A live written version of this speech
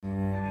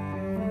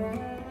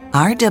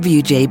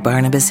RWJ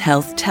Barnabas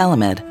Health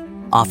Telemed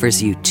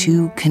offers you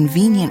 2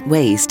 convenient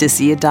ways to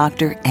see a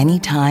doctor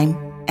anytime,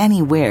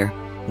 anywhere,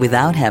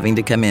 without having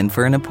to come in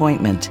for an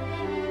appointment.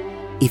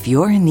 If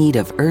you're in need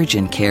of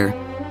urgent care,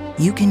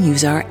 you can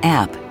use our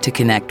app to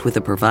connect with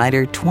a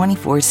provider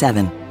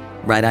 24/7,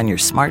 right on your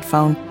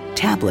smartphone,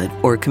 tablet,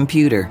 or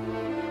computer.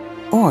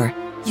 Or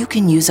you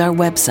can use our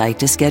website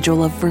to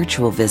schedule a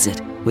virtual visit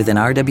with an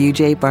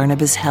RWJ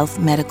Barnabas Health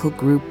Medical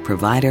Group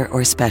provider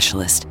or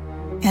specialist.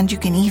 And you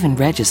can even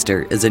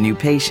register as a new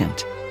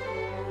patient.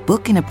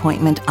 Book an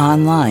appointment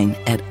online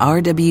at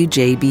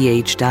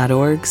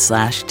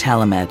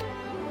rwjbh.org/telemed.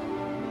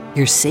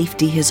 Your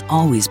safety has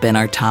always been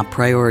our top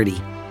priority,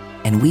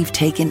 and we've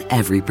taken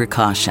every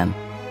precaution.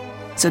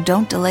 So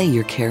don't delay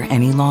your care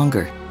any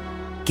longer.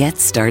 Get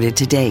started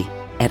today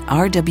at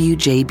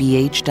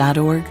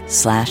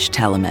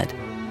rwjbh.org/telemed.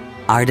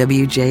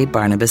 RWJ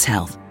Barnabas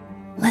Health.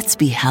 Let's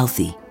be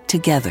healthy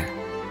together.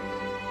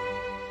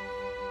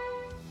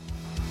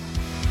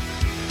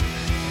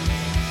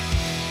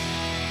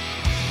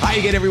 Hi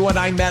again, everyone.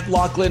 I'm Matt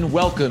Loughlin.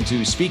 Welcome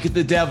to Speak of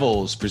the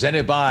Devils,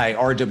 presented by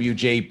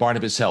RWJ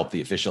Barnabas Health,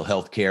 the official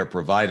healthcare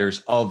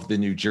providers of the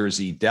New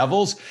Jersey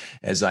Devils,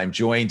 as I'm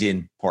joined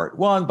in part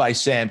 1 by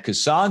Sam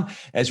Kassan,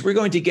 as we're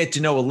going to get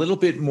to know a little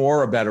bit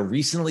more about a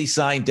recently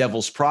signed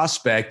Devils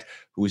prospect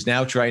who is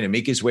now trying to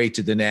make his way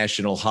to the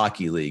National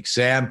Hockey League.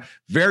 Sam,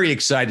 very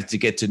excited to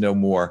get to know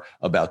more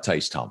about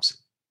Tyce Thompson.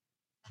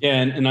 Yeah,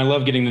 and I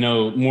love getting to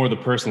know more of the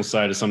personal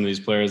side of some of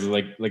these players.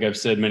 Like I've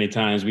said many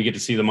times, we get to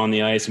see them on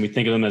the ice and we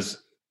think of them as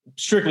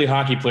strictly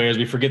hockey players.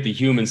 We forget the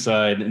human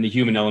side and the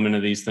human element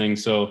of these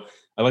things. So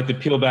I like to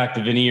peel back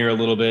the veneer a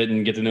little bit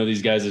and get to know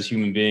these guys as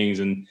human beings.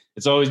 And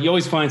you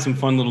always find some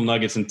fun little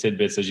nuggets and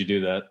tidbits as you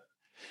do that.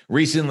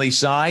 Recently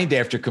signed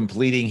after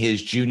completing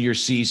his junior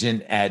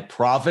season at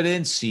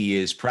Providence. He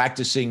is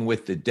practicing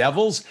with the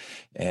Devils,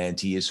 and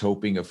he is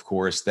hoping, of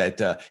course,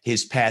 that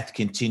his path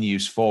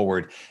continues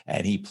forward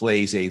and he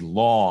plays a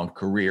long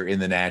career in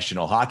the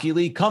National Hockey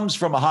League. Comes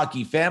from a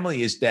hockey family.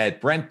 His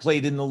dad, Brent,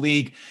 played in the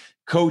league,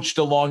 coached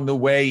along the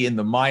way in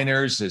the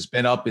minors, has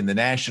been up in the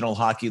National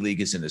Hockey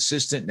League as an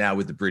assistant, now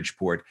with the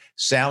Bridgeport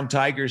Sound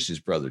Tigers. His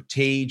brother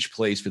Tage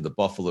plays for the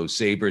Buffalo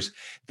Sabres.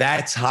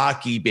 That's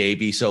hockey,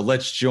 baby. So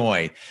let's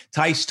join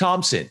Tyce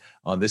Thompson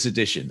on this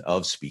edition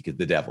of Speak of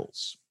the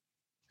Devils.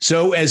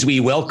 So as we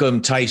welcome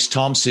Tyce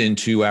Thompson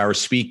to our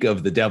Speak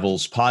of the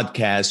Devils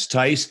podcast,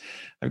 Tyce,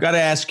 I've got to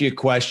ask you a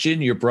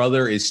question. Your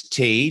brother is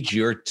Tage,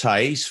 you're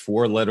Tyce,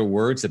 4-letter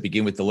words that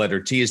begin with the letter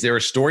T. Is there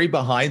a story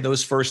behind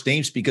those first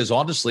names? Because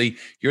honestly,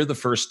 you're the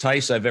first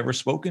Tyce I've ever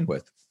spoken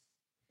with.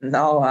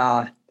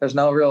 No, there's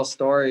no real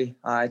story.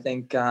 I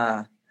think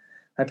my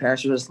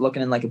parents were just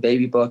looking in like a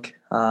baby book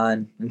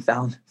and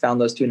found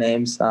those 2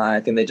 names. I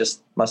think they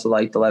just must have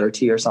liked the letter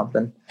T or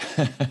something.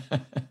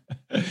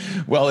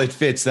 Well, it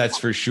fits, that's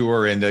for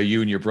sure. And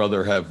you and your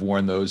brother have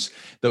worn those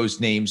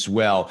names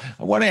well.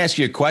 I want to ask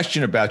you a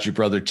question about your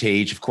brother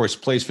Tage. Of course,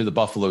 plays for the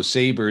Buffalo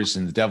Sabres,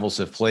 and the Devils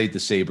have played the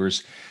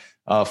Sabres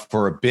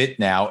for a bit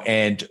now.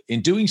 And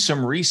in doing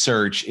some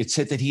research, it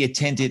said that he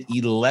attended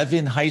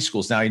 11 high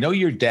schools. Now, I know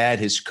your dad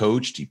has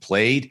coached, he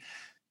played,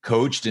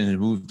 coached, and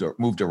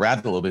moved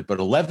around a little bit,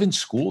 but 11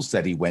 schools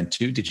that he went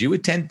to. Did you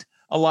attend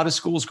a lot of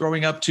schools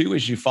growing up too,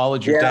 as you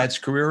followed your dad's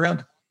career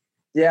around?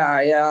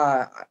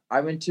 Yeah.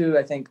 I went to,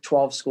 I think,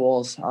 12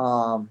 schools.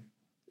 So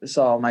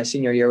my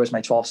senior year was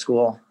my 12th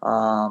school.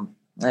 And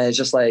it's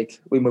just like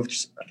we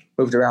moved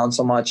around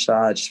so much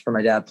just for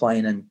my dad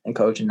playing and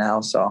coaching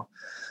now. So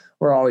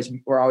we're always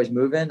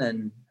moving,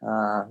 and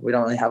we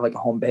don't really have like a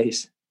home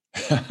base.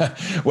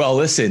 Well,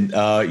 listen,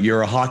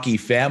 you're a hockey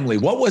family.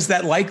 What was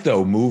that like,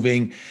 though,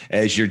 moving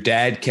as your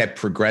dad kept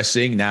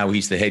progressing? Now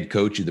he's the head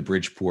coach of the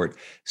Bridgeport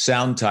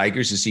Sound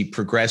Tigers. As he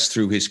progressed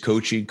through his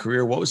coaching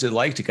career, what was it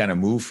like to kind of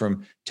move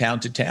from town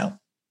to town?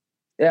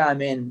 Yeah, I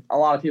mean, a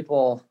lot of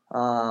people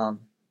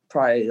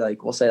probably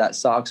will say that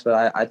sucks,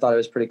 but I thought it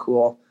was pretty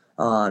cool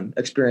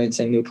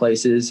experiencing new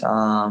places.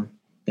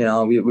 We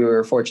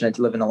were fortunate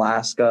to live in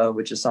Alaska,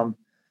 which is some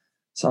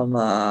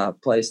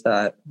place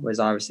that was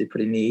obviously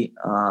pretty neat,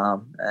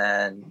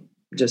 and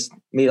just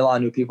meet a lot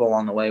of new people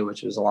along the way,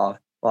 which was a lot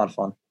of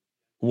fun.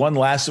 One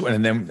last one,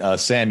 and then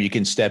Sam, you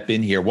can step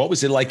in here. What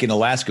was it like in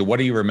Alaska? What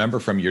do you remember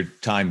from your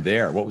time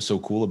there? What was so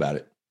cool about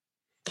it?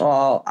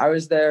 Well, I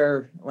was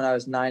there when I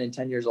was 9 and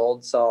 10 years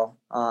old. So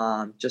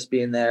just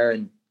being there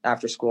and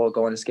after school,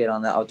 going to skate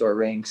on the outdoor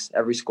rinks.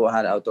 Every school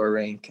had an outdoor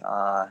rink.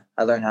 I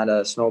learned how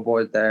to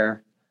snowboard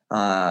there,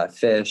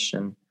 fish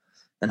and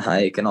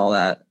hike and all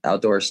that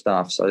outdoor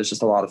stuff. So it's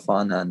just a lot of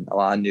fun and a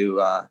lot of new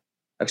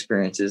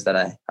experiences that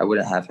I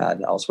wouldn't have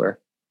had elsewhere.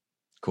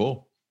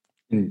 Cool.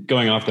 And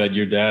going off that,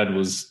 your dad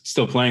was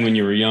still playing when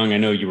you were young. I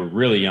know you were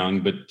really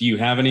young, but do you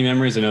have any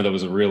memories? I know that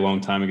was a real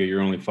long time ago. You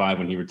were only 5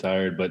 when he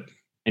retired, but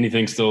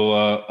anything still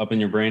up in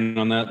your brain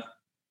on that?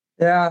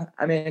 Yeah,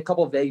 I mean, a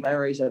couple of vague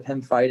memories of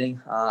him fighting,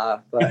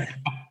 but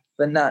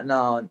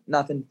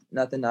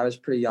nothing. I was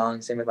pretty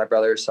young, same with my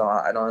brother, so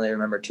I don't really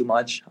remember too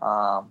much.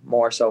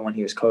 More so when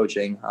he was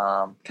coaching,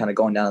 kind of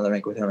going down to the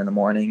rink with him in the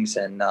mornings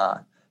and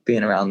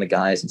being around the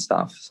guys and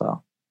stuff. So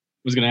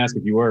I was going to ask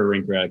if you were a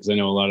rink rat, because I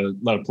know a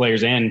lot of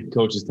players and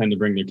coaches tend to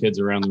bring their kids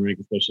around the rink,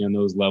 especially on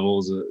those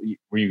levels.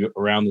 Were you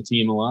around the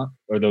team a lot,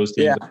 or those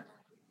teams?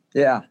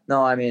 Yeah.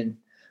 No, I mean,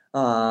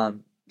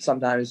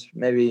 sometimes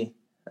maybe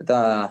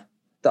the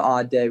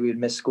odd day we would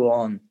miss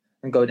school and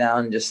go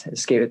down and just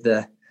skate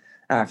with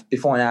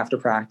before and after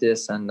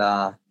practice and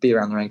be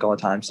around the rink all the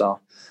time. So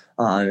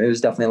it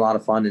was definitely a lot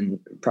of fun, and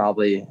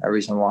probably a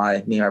reason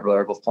why me and my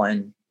brother are both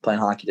playing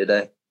hockey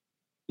today.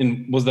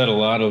 And was that a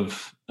lot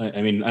of,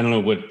 I mean, I don't know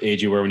what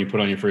age you were when you put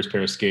on your first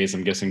pair of skates.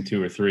 I'm guessing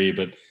 2 or 3,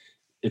 but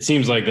it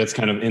seems like that's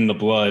kind of in the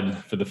blood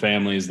for the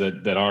families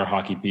that are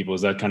hockey people.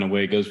 Is that kind of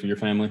way it goes for your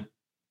family?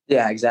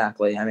 Yeah,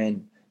 exactly. I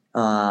mean,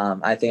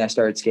 I think I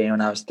started skating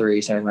when I was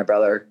 3, same with my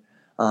brother,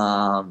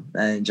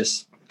 and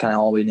just kind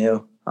of all we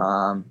knew.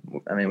 I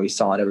mean, we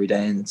saw it every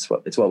day, and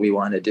it's what we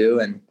wanted to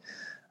do.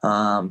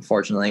 And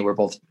fortunately, we're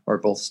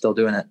both still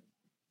doing it.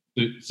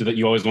 So that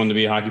you always wanted to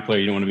be a hockey player?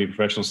 You don't want to be a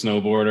professional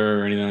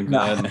snowboarder or anything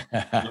like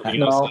that?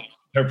 No.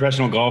 A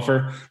professional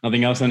golfer?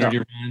 Nothing else entered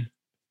your mind?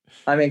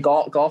 I mean,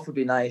 golf would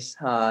be nice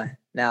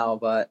now,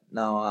 but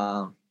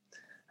no,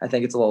 I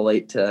think it's a little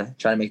late to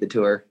try to make the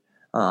tour.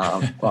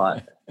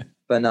 But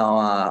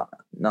no,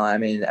 I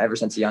mean, ever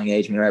since a young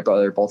age, me and my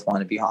brother both wanted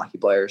to be hockey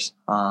players.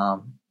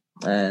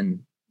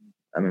 And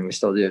I mean, we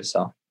still do.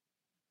 So.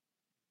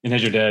 And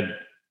has your dad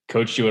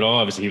coached you at all?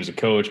 Obviously he was a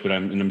coach, but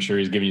I'm sure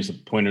he's giving you some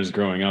pointers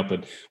growing up.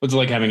 But what's it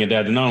like having a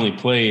dad that not only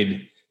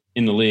played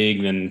in the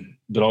league,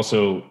 but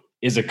also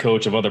is a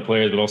coach of other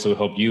players, but also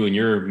helped you in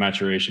your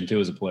maturation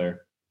too as a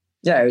player?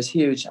 Yeah, it was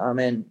huge. I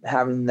mean,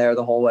 having him there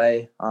the whole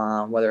way,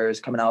 whether it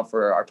was coming out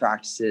for our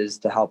practices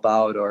to help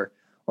out or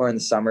in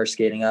the summer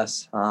skating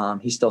us.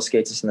 He still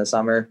skates us in the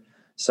summer.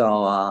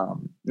 So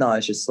no,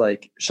 it's just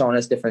like showing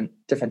us different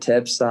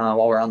tips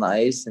while we're on the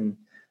ice, and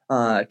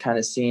kind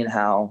of seeing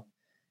how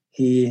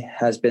he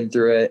has been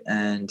through it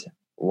and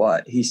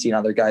what he's seen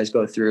other guys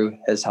go through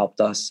has helped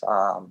us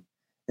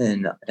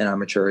in our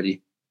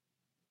maturity.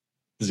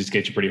 Does he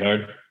skate you pretty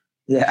hard?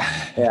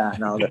 Yeah.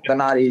 No, they're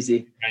not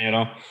easy. At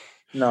all?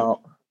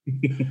 No.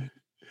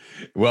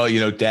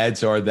 Well,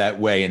 dads are that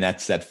way, and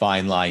that's that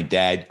fine line,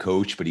 dad,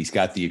 coach, but he's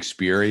got the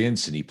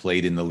experience, and he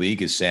played in the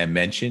league, as Sam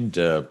mentioned,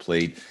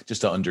 played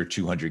just under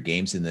 200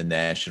 games in the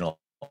National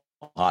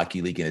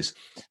Hockey League and has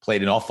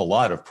played an awful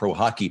lot of pro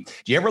hockey.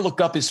 Do you ever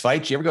look up his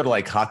fights? Do you ever go to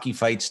like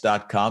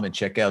hockeyfights.com and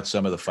check out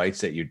some of the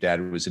fights that your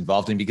dad was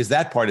involved in? Because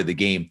that part of the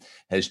game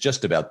has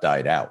just about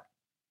died out.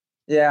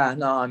 Yeah,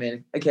 no, I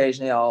mean,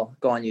 occasionally I'll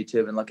go on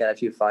YouTube and look at a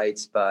few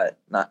fights, but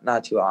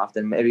not too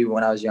often. Maybe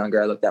when I was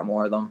younger, I looked at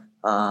more of them.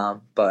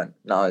 But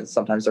no,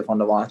 sometimes they're fun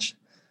to watch.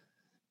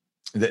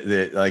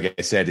 Like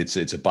I said, it's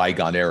a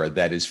bygone era,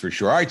 that is for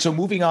sure. All right, so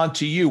moving on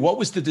to you. What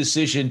was the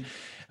decision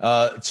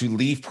to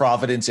leave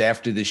Providence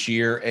after this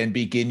year and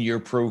begin your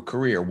pro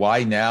career?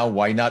 Why now?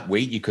 Why not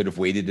wait? You could have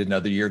waited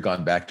another year,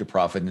 gone back to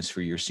Providence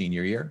for your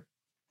senior year.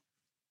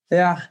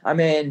 Yeah, I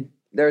mean,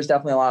 there's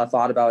definitely a lot of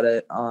thought about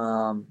it,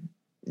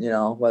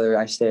 whether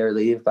I stay or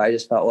leave, but I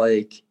just felt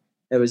like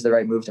it was the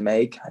right move to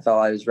make. I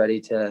felt I was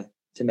ready to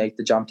make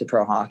the jump to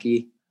pro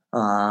hockey.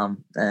 I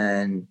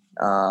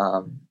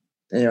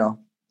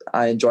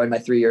enjoyed my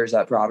 3 years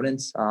at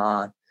Providence,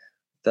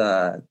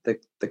 the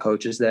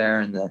coaches there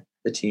and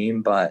the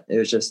team, but it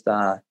was just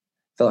felt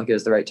like it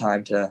was the right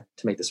time to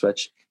make the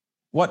switch.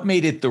 What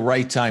made it the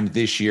right time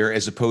this year,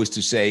 as opposed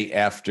to say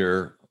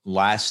after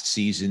last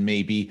season,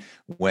 maybe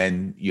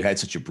when you had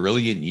such a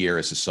brilliant year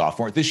as a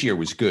sophomore? This year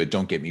was good,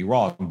 don't get me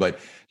wrong, but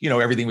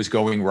everything was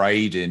going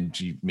right, and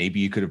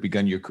maybe you could have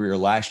begun your career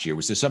last year.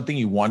 Was there something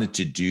you wanted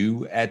to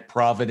do at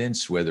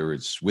Providence, whether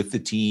it's with the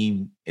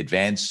team,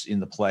 advance in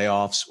the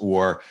playoffs,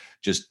 or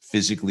just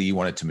physically you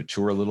wanted to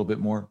mature a little bit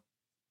more?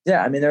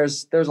 Yeah, I mean,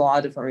 there's a lot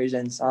of different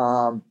reasons.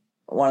 One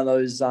of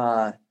those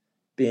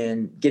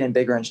getting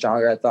bigger and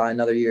stronger. I thought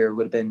another year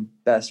would have been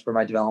best for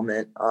my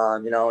development.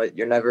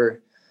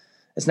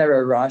 It's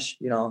never a rush.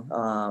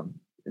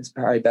 It's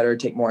probably better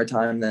to take more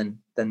time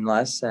than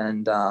less.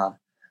 And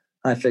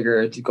I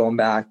figured going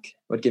back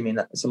would give me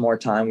some more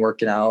time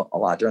working out a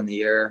lot during the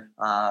year,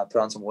 put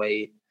on some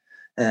weight.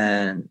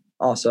 And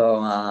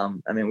also,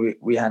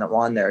 we hadn't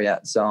won there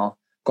yet. So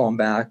going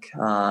back,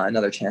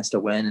 another chance to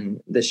win.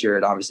 And this year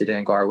it obviously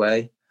didn't go our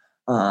way.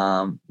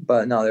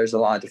 But no, there's a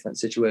lot of different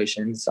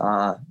situations.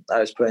 I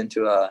was put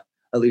into a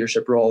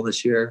leadership role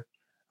this year.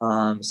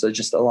 So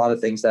just a lot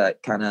of things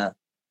that kind of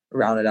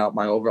rounded out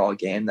my overall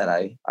game that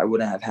I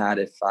wouldn't have had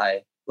if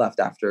I left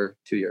after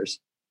 2 years.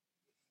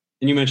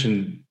 And you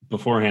mentioned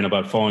beforehand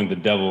about following the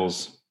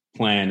Devils'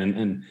 plan.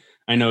 And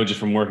I know just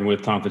from working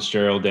with Tom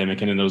Fitzgerald, Dan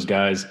McKinnon, those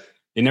guys,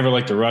 they never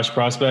like to rush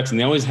prospects. And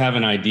they always have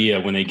an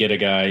idea when they get a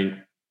guy,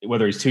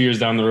 whether he's 2 years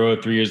down the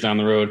road, 3 years down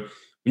the road.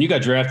 When you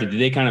got drafted, did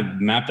they kind of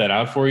map that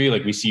out for you?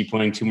 Like, we see you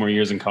playing 2 more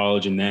years in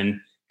college and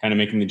then kind of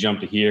making the jump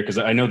to here? Because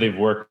I know they've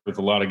worked with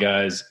a lot of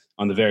guys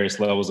on the various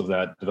levels of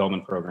that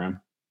development program.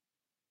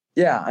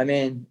 Yeah,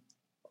 being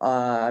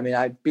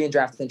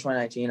drafted in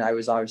 2019, it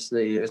was my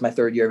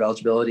 3rd year of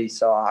eligibility,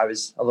 so I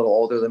was a little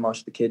older than most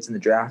of the kids in the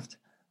draft.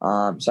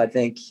 So I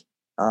think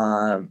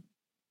out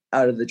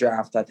of the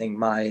draft, I think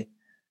my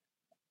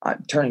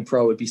turning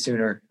pro would be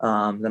sooner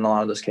than a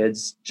lot of those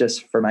kids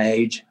just for my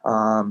age.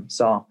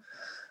 So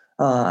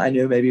I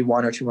knew maybe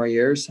 1 or 2 more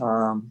years.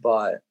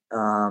 But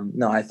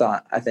no,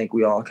 I think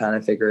we all kind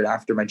of figured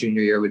after my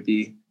junior year would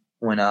be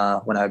when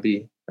I would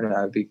be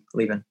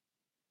leaving.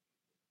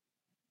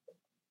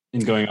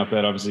 And going off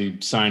that,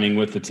 obviously signing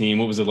with the team,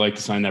 what was it like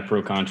to sign that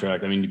pro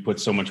contract? I mean, you put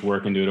so much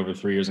work into it over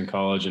 3 years in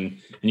college, and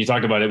you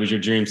talked about it was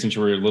your dream since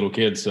you were a little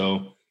kid.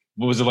 So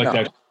what was it like to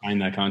actually sign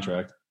that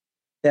contract?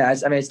 Yeah,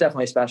 it's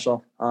definitely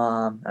special.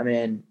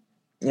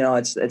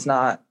 It's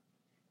not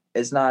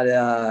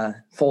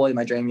fully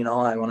my dream.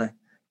 I want to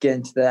get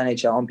into the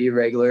NHL and be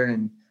regular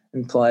and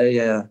play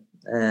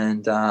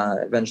and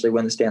eventually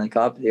win the Stanley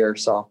Cup here.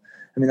 So,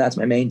 that's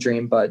my main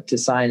dream, but to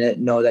sign it,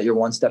 know that you're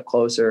one step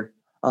closer.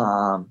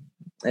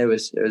 It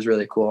was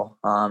really cool.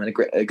 And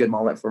a good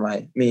moment for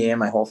me and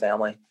my whole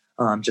family.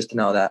 Just to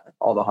know that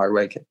all the hard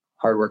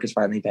work is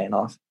finally paying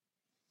off.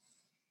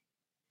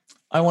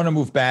 I want to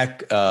move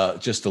back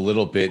just a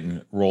little bit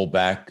and roll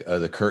back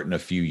the curtain a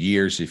few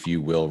years, if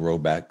you will, roll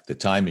back the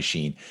time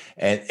machine.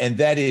 And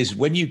that is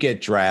when you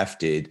get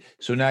drafted.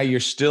 So now you're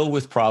still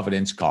with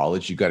Providence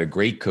College. You've got a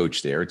great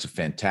coach there. It's a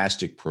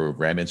fantastic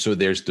program. And so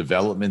there's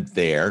development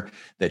there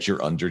that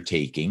you're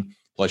undertaking.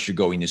 Plus you're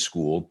going to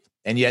school.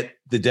 And yet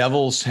the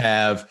Devils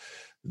have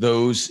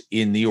those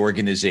in the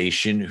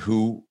organization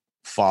who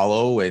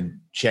follow and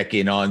check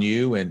in on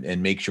you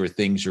and make sure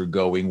things are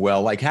going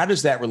well. Like, how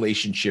does that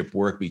relationship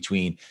work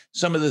between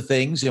some of the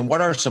things, and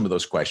what are some of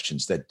those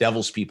questions that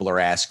Devils people are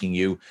asking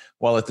you,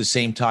 while at the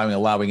same time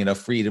allowing enough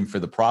freedom for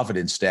the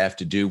Providence staff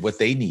to do what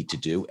they need to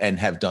do and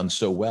have done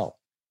so well?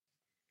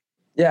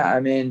 Yeah,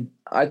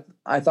 I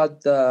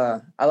thought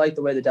I liked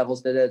the way the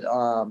Devils did it.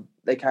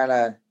 They kind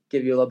of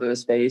give you a little bit of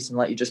space and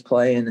let you just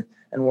play and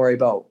worry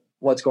about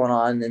what's going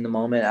on in the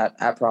moment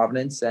at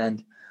Providence.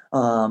 And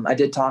I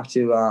did talk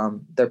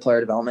to their player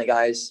development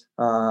guys,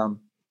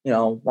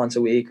 once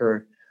a week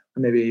or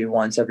maybe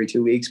once every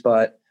 2 weeks.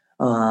 But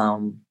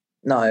no,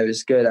 it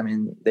was good.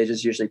 They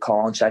just usually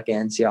call and check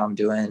in, see how I'm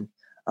doing,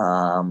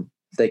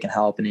 if they can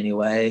help in any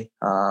way.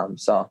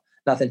 So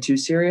nothing too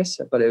serious,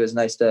 but it was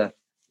nice to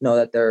know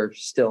that they're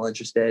still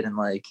interested and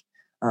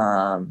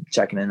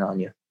checking in on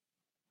you.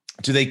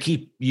 Do they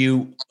keep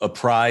you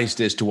apprised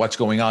as to what's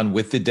going on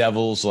with the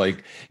Devils?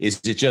 Like, is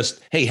it just,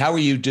 hey, how are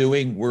you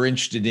doing? We're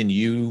interested in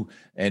you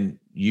and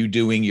you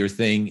doing your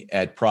thing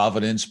at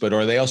Providence, but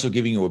are they also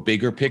giving you a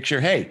bigger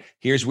picture? Hey,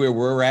 here's where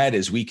we're at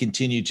as we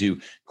continue to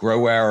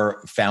grow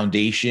our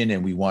foundation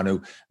and we want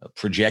to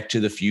project to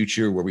the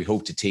future where we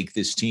hope to take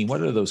this team.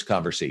 What are those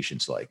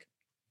conversations like?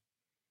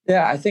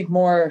 Yeah, I think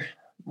more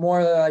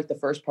like the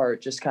first part,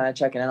 just kind of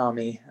checking in on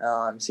me,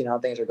 seeing how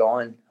things are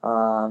going.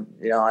 I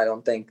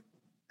don't think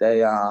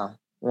they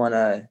want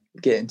to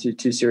get into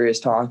too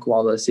serious talk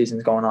while the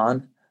season's going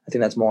on. I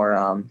think that's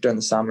more during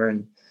the summer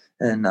and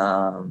in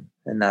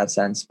that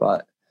sense.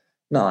 But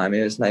no,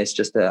 it was nice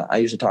I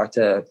usually talk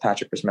to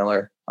Patrick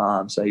Miller.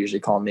 So he usually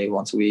called me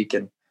once a week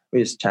and we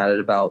just chatted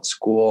about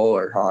school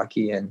or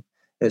hockey, and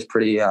it was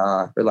pretty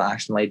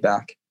relaxed and laid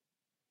back.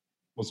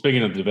 Well,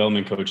 speaking of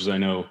development coaches, I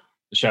know,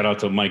 shout out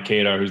to Mike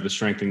Kadar, who's the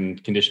strength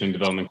and conditioning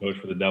development coach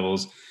for the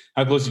Devils.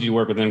 How close did you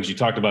work with him? Because you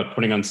talked about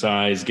putting on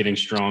size, getting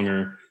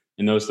stronger,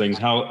 and those things.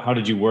 How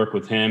did you work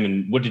with him,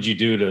 and what did you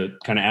do to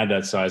kind of add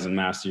that size and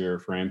mass to your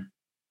frame?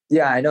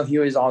 Yeah, I know he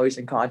was always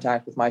in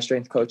contact with my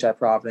strength coach at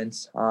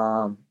Providence.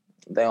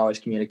 They always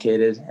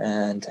communicated,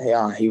 and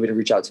he would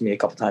reach out to me a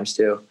couple times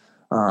too.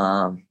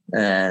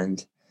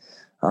 It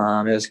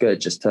was good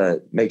just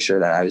to make sure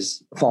that I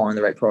was following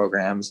the right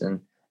programs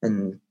and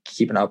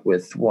keeping up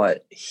with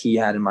what he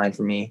had in mind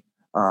for me,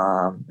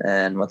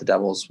 and what the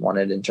Devils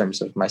wanted in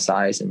terms of my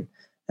size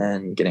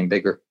and getting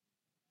bigger.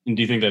 And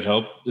do you think that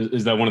helped?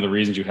 Is that one of the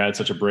reasons you had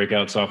such a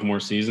breakout sophomore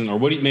season, or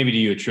what maybe do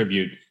you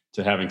attribute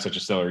to having such a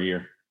stellar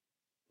year?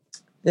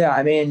 Yeah,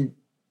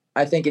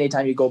 I think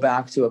anytime you go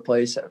back to a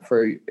place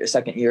for a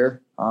second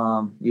year,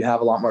 you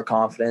have a lot more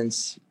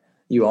confidence.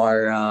 You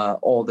are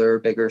older,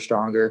 bigger,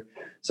 stronger.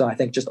 So I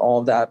think just all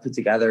of that put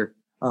together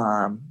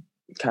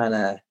kind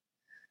of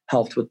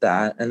helped with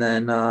that. And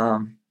then,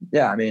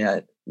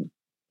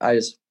 I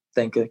just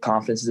think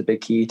confidence is a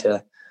big key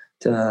to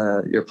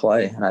your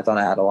play. And I thought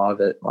I had a lot of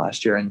it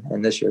last year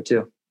and this year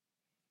too.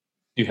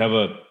 Do you have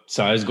a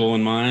size goal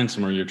in mind,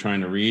 somewhere you're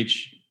trying to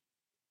reach?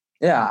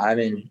 Yeah, trying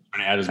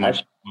to add as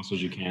much muscle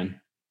as you can.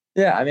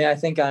 Yeah, I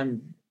think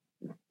I'm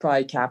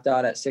probably capped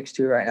out at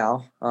 6'2" right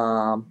now.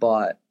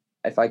 But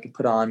if I could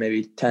put on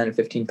maybe 10 or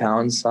 15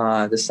 pounds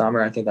this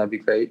summer, I think that'd be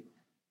great.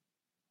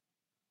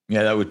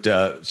 Yeah, that would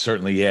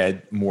certainly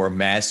add more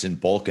mass and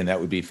bulk, and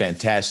that would be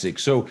fantastic.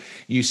 So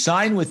you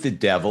sign with the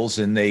Devils,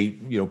 and they,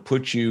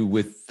 put you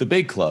with the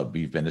big club.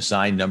 You've been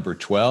assigned number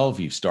 12.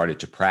 You've started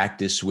to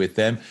practice with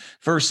them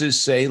versus,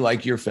 say,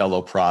 like your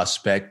fellow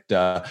prospect,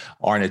 Arne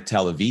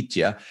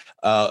Televitia.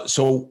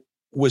 So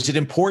was it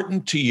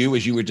important to you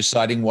as you were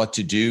deciding what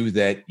to do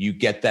that you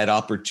get that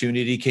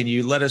opportunity? Can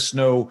you let us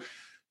know,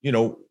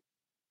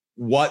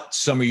 what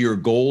some of your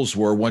goals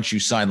were once you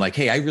signed, like,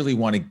 hey, I really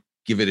want to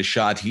give it a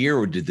shot here,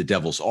 or did the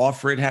Devils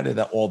offer it? How did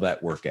all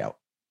that work out?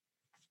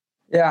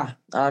 Yeah,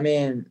 I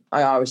mean,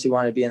 I obviously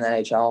want to be in the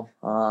NHL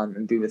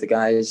and be with the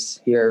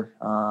guys here.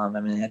 I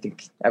mean, I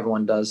think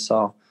everyone does.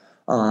 So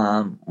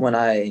when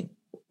I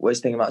was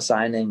thinking about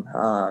signing,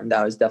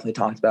 that was definitely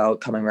talked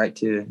about, coming right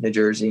to New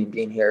Jersey and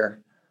being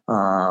here.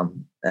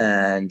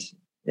 And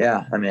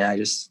yeah, I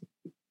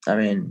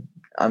mean,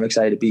 I'm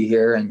excited to be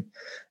here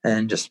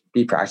and just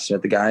be practicing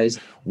with the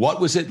guys.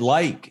 What was it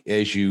like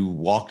as you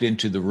walked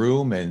into the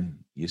room and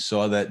you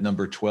saw that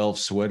number 12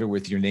 sweater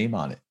with your name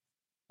on it?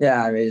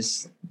 Yeah, I mean,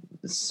 it's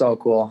so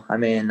cool. I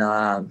mean,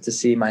 to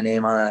see my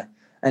name on a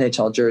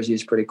NHL jersey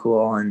is pretty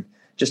cool. And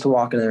just to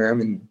walk into the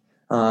room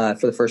and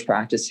for the first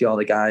practice, see all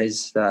the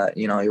guys that,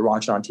 you're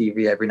watching on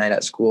TV every night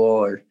at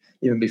school or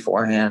even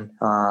beforehand.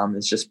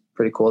 It's just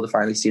pretty cool to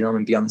finally see them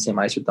and be on the same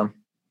ice with them.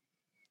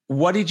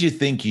 What did you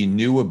think you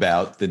knew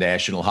about the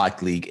National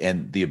Hockey League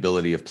and the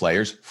ability of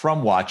players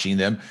from watching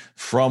them,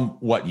 from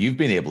what you've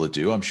been able to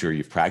do? I'm sure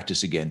you've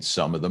practiced against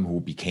some of them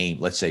who became,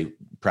 let's say,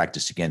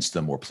 practiced against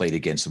them or played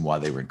against them while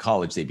they were in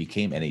college. They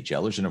became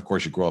NHLers. And of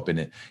course, you grow up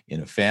in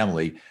a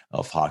family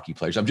of hockey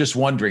players. I'm just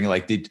wondering,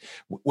 like,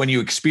 when you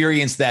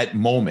experienced that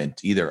moment,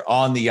 either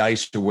on the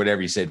ice or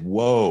whatever, you said,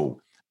 whoa,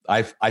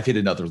 I've hit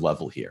another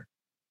level here.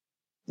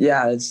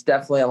 Yeah, it's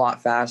definitely a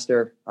lot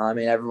faster. I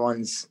mean,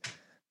 everyone's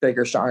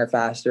bigger, stronger,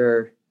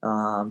 faster.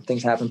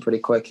 Things happen pretty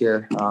quick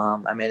here.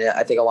 I mean,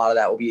 I think a lot of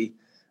that will be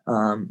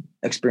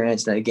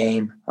experienced in a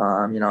game.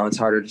 It's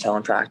harder to tell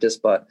in practice,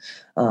 but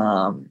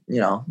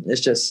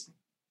it's just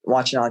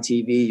watching on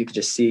TV. You can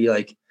just see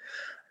like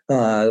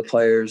the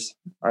players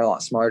are a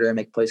lot smarter and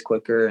make plays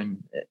quicker,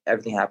 and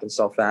everything happens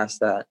so fast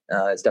that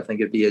it's definitely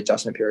going to be an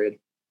adjustment period.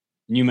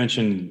 You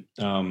mentioned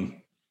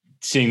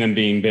seeing them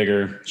being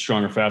bigger,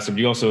 stronger, faster, but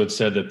you also had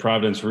said that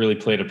Providence really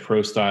played a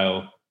pro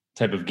style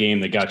type of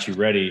game that got you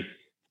ready.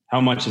 How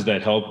much does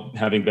that help,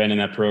 having been in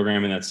that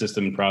program and that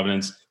system in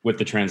Providence, with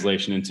the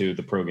translation into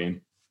the pro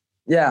game?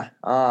 Yeah,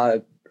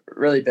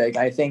 really big.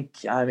 I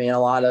mean, a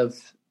lot of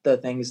the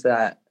things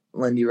that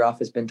Lindy Ruff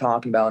has been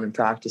talking about in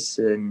practice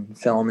and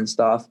film and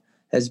stuff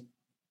is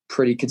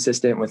pretty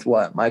consistent with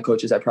what my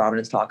coaches at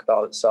Providence talk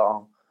about.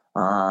 So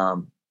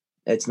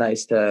it's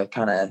nice to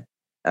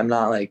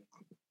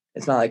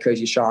it's not like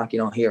crazy shock,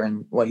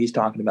 hearing what he's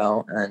talking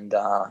about. And,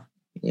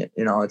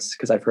 it's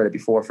because I've heard it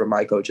before from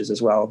my coaches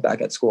as well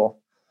back at school.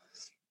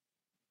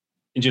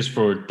 And just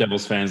for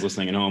Devils fans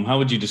listening at home, how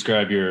would you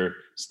describe your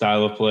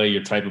style of play,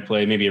 your type of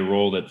play, maybe a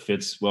role that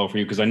fits well for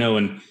you? Because I know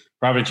in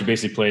Providence, you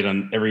basically played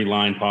on every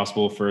line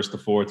possible, first to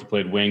fourth. You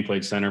played wing,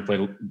 played center,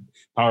 played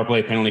power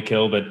play, penalty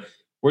kill. But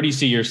where do you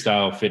see your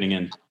style fitting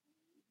in?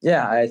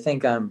 Yeah, I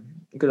think I'm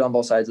good on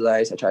both sides of the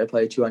ice. I try to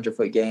play a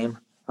 200-foot game.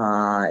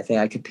 I think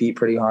I compete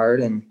pretty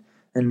hard, and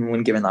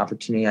when given the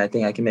opportunity, I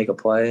think I can make a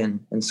play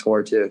and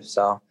score too.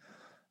 So,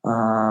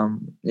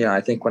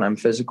 I think when I'm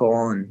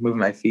physical and moving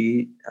my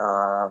feet,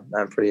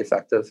 I'm pretty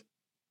effective.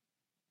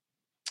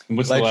 And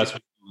what's the last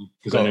week?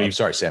 Because I know I'm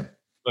sorry, Sam.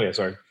 Oh yeah,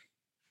 sorry.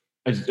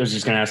 I was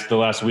just going to ask the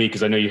last week,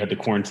 because I know you had to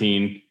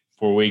quarantine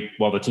for a week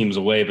while the team was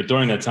away, but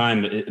during that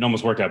time, it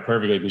almost worked out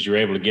perfectly because you were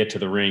able to get to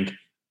the rink,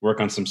 work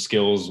on some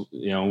skills.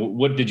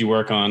 What did you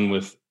work on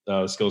with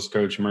skills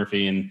coach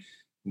Murphy, and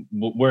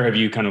where have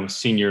you kind of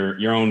seen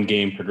your own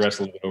game progress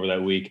a little bit over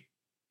that week?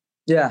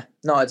 Yeah,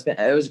 no,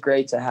 it was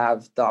great to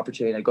have the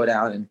opportunity to go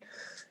down and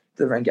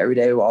the rink every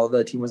day while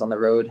the team was on the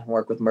road and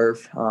work with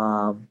Murph,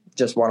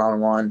 just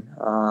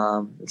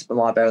one-on-one. It's been a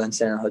lot better than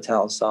staying in a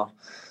hotel. So,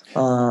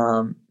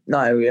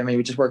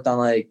 we just worked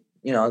on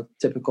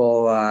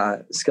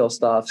typical skill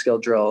stuff, skill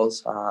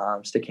drills,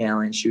 stick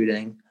handling,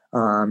 shooting.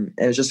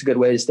 It was just a good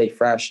way to stay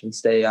fresh and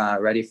stay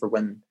ready for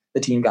when the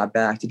team got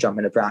back to jump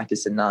into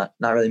practice and not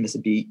really miss a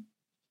beat.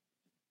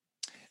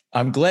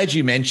 I'm glad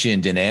you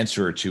mentioned an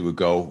answer or two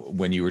ago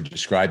when you were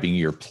describing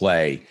your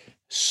play,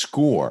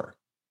 score,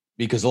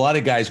 because a lot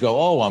of guys go,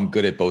 oh, I'm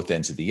good at both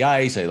ends of the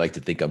ice. I like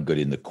to think I'm good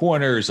in the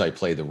corners. I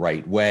play the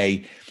right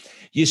way.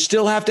 You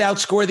still have to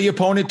outscore the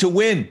opponent to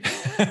win.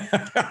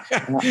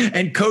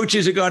 And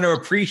coaches are going to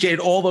appreciate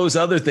all those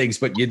other things.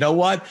 But you know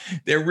what?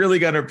 They're really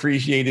going to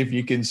appreciate if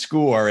you can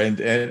score.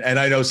 And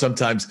I know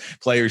sometimes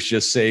players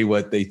just say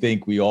what they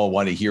think we all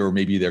want to hear, or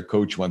maybe their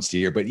coach wants to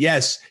hear. But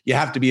yes, you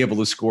have to be able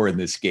to score in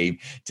this game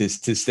to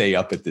stay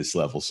up at this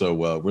level. So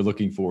we're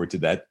looking forward to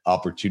that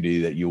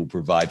opportunity that you will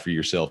provide for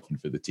yourself and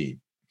for the team.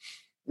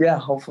 Yeah,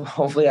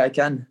 hopefully I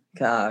can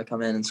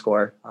come in and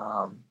score.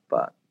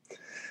 But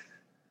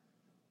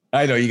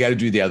I know you got to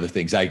do the other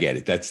things. I get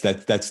it. That's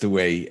the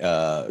way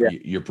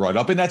you're brought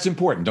up, and that's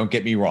important. Don't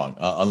get me wrong,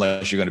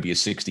 unless you're going to be a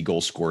 60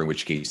 goal scorer, in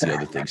which case the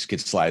other things could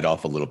slide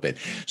off a little bit.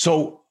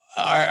 So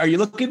are you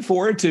looking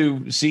forward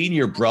to seeing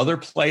your brother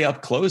play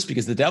up close?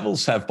 Because the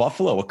Devils have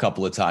Buffalo a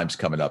couple of times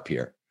coming up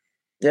here.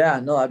 Yeah,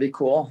 no, that'd be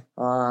cool.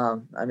 I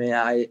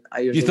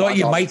usually you thought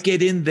you might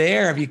get in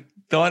there. Have you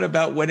thought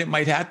about when it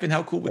might happen?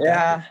 How cool would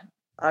that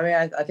be? I mean,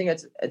 I think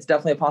it's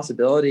definitely a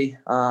possibility,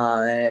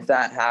 and if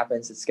that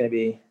happens, it's gonna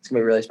be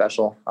really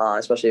special,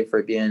 especially for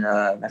it being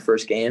my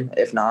first game.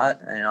 If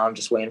not, I'm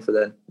just waiting for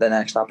the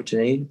next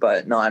opportunity.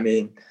 But no, I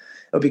mean,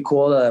 it would be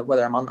cool to,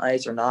 whether I'm on the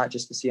ice or not,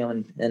 just to see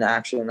him in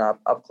action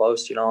up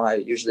close.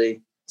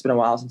 It's been a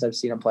while since I've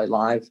seen him play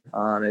live.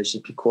 It's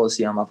just be cool to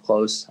see him up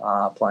close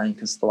playing,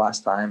 because the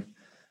last time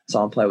I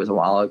saw him play was a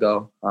while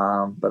ago.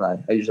 But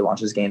I usually watch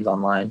his games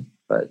online,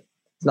 but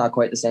it's not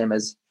quite the same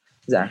as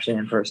actually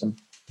in person.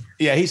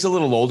 Yeah, he's a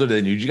little older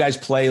than you. Did you guys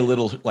play a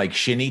little like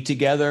shinny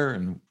together?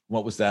 And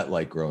what was that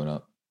like growing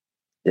up?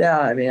 Yeah,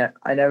 I mean,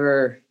 I've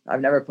never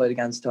played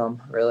against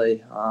him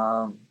really.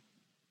 Not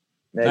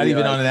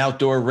even on an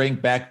outdoor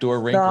rink,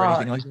 backdoor rink, or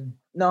anything like that?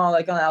 No,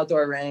 like on an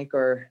outdoor rink,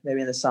 or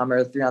maybe in the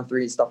summer,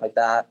 3-on-3, stuff like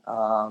that.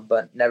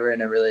 But never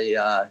in a really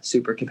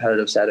super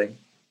competitive setting.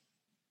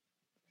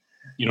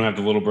 You don't have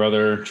the little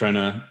brother trying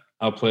to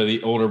outplay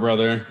the older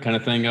brother kind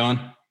of thing going?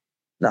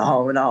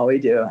 No, we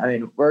do. I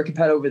mean, we're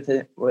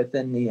competitive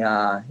within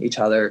each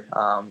other,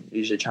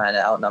 usually trying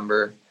to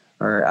outnumber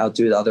or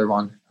outdo the other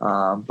one.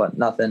 But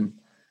nothing,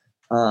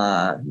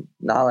 not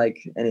like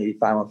any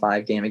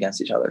 5-on-5 game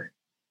against each other.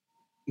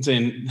 I'm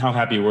saying, how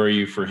happy were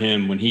you for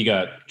him when he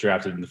got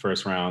drafted in the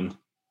first round?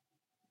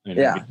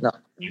 Yeah, no.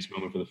 Nice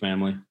moment for the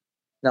family.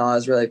 No, it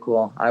was really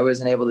cool. I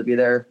wasn't able to be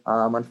there,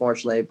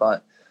 unfortunately,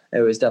 but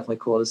it was definitely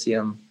cool to see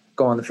him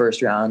go in the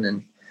first round,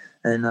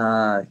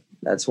 and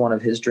that's one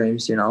of his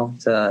dreams,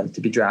 to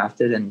be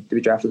drafted, and to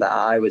be drafted that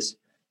high was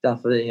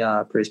definitely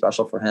pretty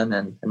special for him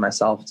and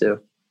myself too.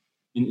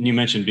 And you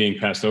mentioned being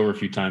passed over a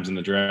few times in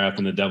the draft,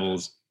 and the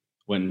Devils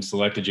went and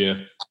selected you.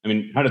 I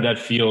mean, how did that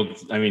feel?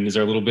 I mean, is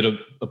there a little bit of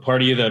a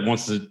part of you that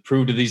wants to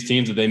prove to these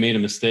teams that they made a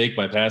mistake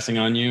by passing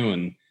on you?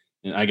 And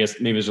I guess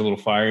maybe there's a little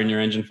fire in your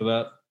engine for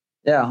that?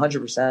 Yeah,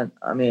 100%.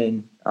 I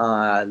mean,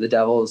 the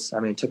Devils,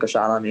 took a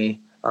shot on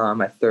me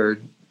my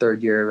third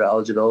year of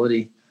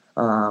eligibility.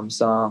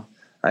 So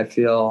I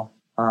felt,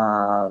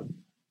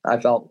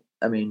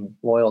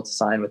 loyal to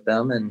sign with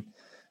them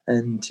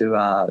and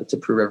to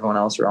prove everyone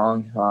else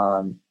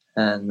wrong.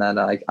 And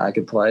that I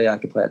could play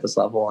at this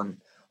level, and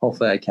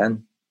hopefully I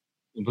can.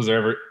 Was there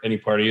ever any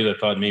part of you that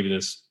thought maybe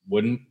this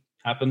wouldn't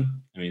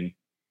happen? I mean,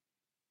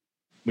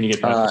 when you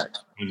get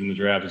past in the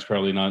draft, it's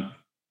probably not,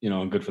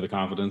 good for the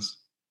confidence.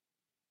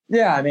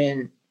 Yeah. I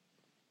mean,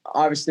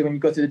 obviously when you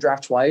go through the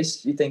draft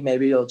twice, you think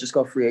maybe you'll just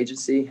go free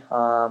agency.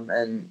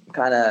 And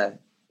kind of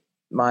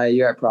my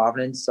year at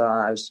Providence,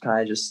 I was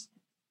kind of just,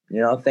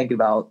 thinking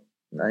about,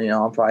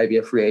 I'll probably be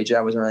a free agent.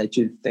 I wasn't really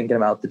thinking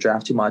about the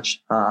draft too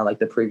much, like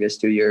the previous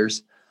 2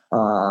 years.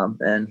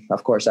 And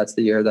of course that's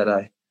the year that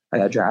I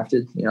got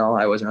drafted.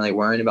 I wasn't really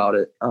worrying about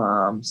it.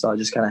 So it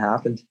just kind of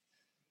happened.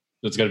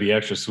 It's got to be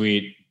extra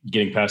sweet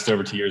getting passed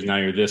over 2 years. Now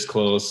you're this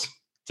close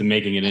to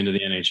making it into the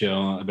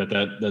NHL. I bet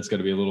that's got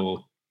to be a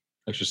little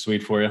extra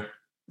sweet for you.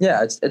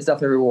 Yeah, it's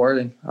definitely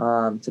rewarding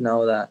to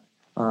know that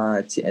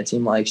a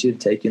team likes you to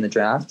take you in the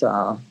draft.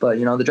 But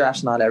the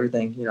draft's not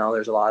everything.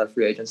 There's a lot of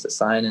free agents that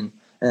sign and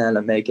end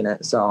up making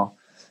it. So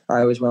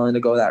I was willing to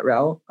go that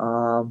route.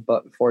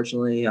 But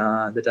fortunately,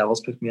 the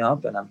Devils picked me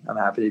up, and I'm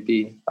happy to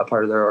be a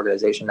part of their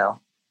organization now.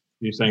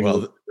 You're saying,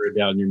 well, for a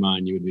doubt in your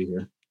mind you would be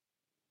here.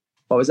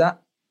 What was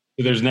that?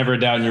 There's never a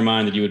doubt in your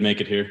mind that you would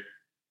make it here?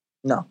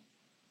 No,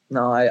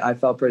 I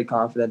felt pretty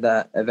confident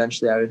that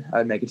eventually I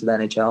would make it to the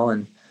NHL,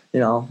 and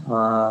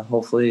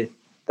hopefully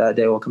that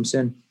day will come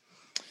soon.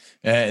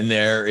 And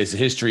there is a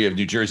history of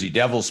New Jersey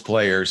Devils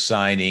players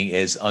signing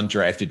as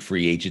undrafted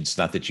free agents.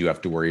 Not that you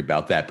have to worry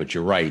about that, but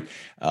you're right.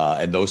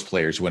 And those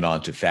players went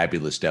on to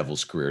fabulous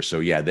Devils careers. So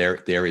yeah,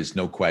 there is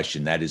no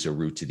question that is a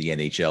route to the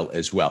NHL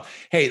as well.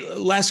 Hey,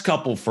 last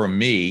couple from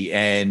me,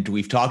 and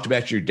we've talked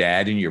about your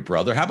dad and your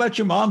brother. How about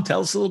your mom? Tell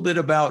us a little bit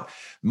about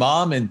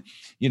mom and,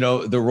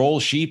 the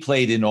role she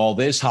played in all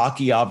this.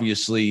 Hockey,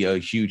 obviously a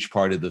huge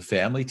part of the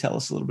family. Tell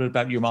us a little bit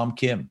about your mom,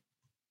 Kim.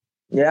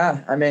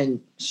 Yeah, I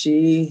mean,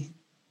 she's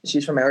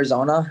from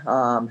Arizona.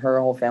 Her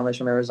whole family's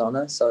from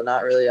Arizona, so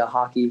not really a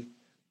hockey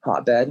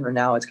hotbed. Right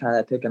now, it's kind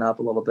of picking up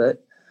a little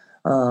bit.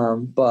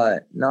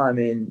 But no, I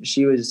mean,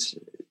 she was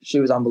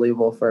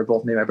unbelievable for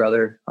both me and my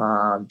brother.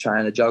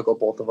 Trying to juggle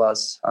both of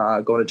us,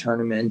 go to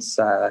tournaments,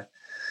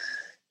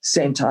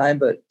 same time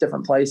but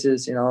different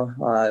places.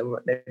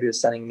 Maybe it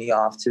was sending me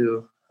off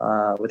to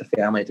with a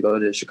family to go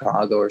to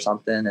Chicago or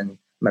something, and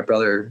my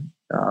brother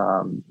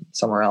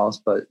somewhere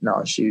else. But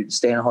no, she'd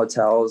stay in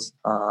hotels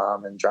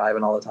and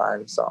driving all the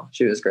time. So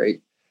she was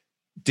great.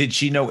 Did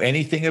she know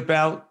anything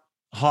about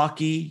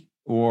hockey,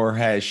 or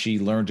has she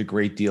learned a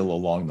great deal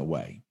along the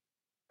way?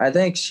 I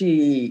think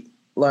she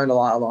learned a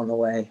lot along the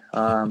way,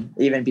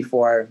 even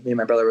before me and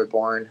my brother were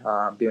born,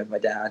 being with my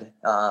dad.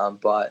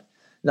 But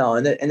no,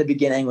 in the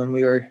beginning when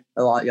we were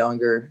a lot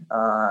younger,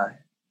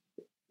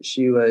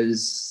 she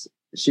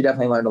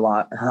definitely learned a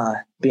lot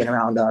being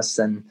around us,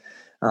 and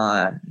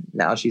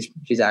now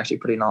she's actually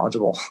pretty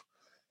knowledgeable.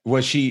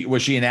 Was she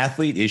an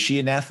athlete? Is she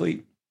an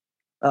athlete?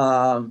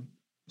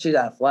 She's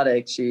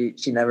athletic. She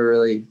never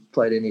really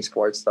played any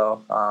sports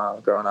though,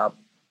 growing up.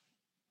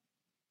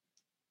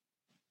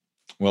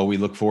 Well, we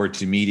look forward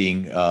to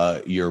meeting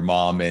your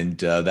mom, and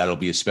that'll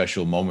be a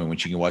special moment when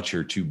she can watch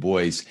her two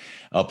boys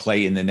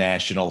play in the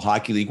National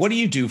Hockey League. What do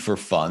you do for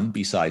fun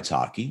besides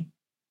hockey?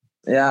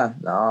 Yeah,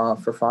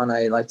 for fun,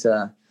 I like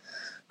to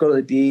go to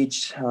the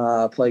beach,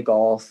 play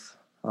golf,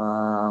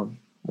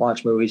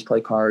 watch movies,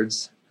 play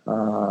cards.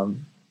 I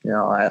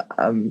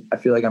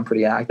feel like I'm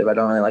pretty active. I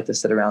don't really like to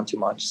sit around too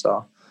much,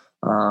 so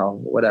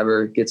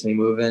whatever gets me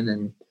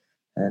moving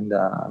and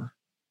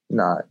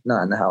not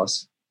in the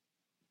house.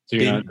 So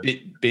you're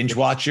Binge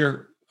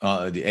watcher?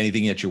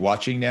 Anything that you're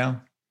watching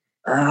now?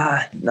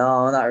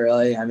 No, not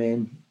really. I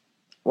mean,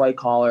 white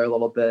collar a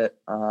little bit,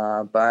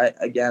 but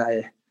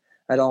again,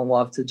 I don't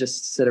love to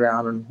just sit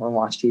around and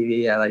watch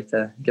TV. I like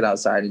to get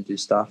outside and do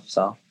stuff.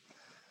 So,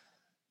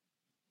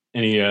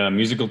 any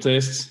musical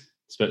tastes?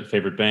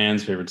 Favorite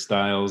bands, favorite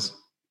styles?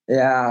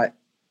 Yeah,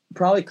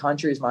 probably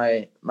country is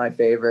my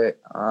favorite.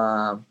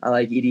 I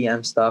like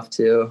EDM stuff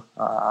too,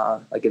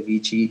 like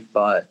Avicii,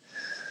 but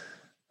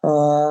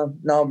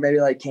no,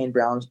 maybe like Kane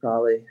Brown's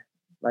probably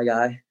my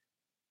guy. Do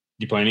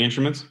you play any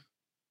instruments?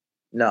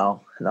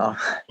 No.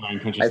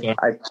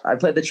 I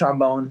played the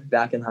trombone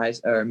back in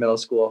middle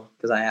school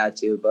because I had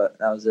to, but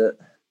that was it.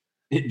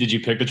 Did you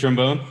pick the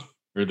trombone?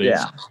 Or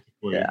yeah.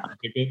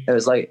 It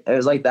was like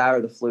that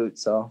or the flute.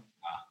 So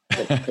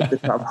I picked the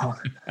trombone.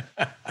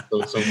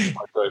 so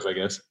my choice, I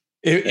guess.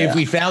 If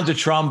we found a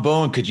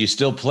trombone, could you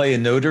still play a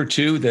note or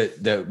two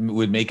that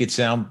would make it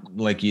sound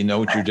like you know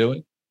what you're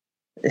doing?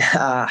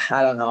 Yeah,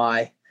 I don't know.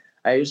 I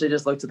usually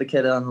just look to the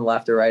kid on the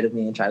left or right of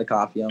me and try to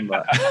copy him,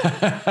 but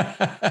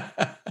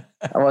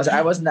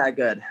I wasn't that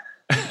good.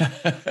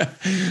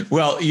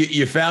 Well,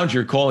 you found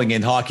your calling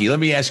in hockey. Let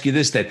me ask you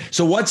this then.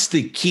 So what's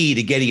the key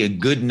to getting a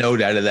good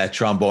note out of that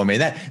trombone? I mean,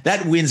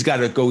 that wind's got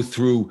to go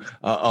through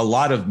a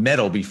lot of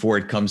metal before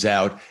it comes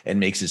out and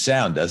makes a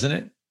sound, doesn't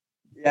it?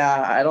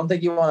 Yeah, I don't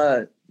think you want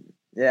to.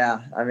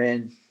 Yeah, I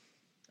mean,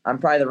 I'm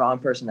probably the wrong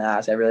person to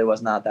ask. I really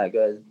was not that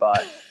good,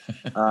 but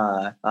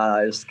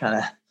I just kind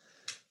of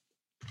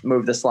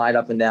move the slide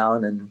up and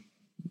down, and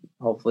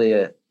hopefully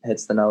it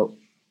hits the note.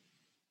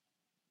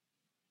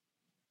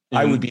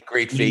 I would be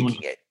great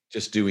faking it,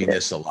 just doing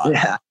this a lot.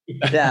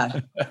 Yeah.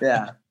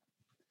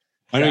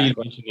 I know you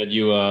mentioned that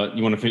you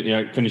want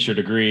to finish your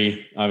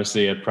degree,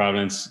 obviously at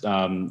Providence.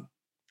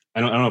 I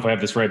don't know if I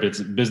have this right, but it's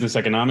a business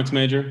economics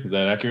major. Is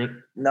that accurate?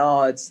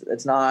 No,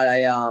 it's not.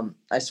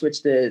 I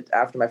switched it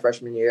after my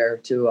freshman year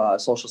to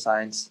social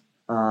science,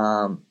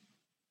 and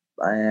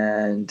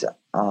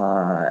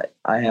I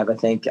have, I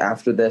think,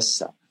 after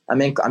this, I'm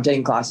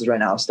taking classes right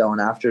now still, and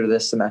after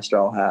this semester,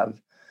 I'll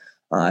have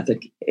I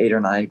think 8 or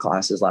 9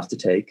 classes left to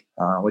take,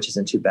 which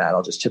isn't too bad.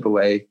 I'll just chip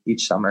away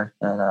each summer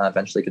and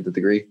eventually get the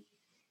degree.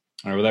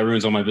 All right. Well, that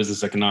ruins all my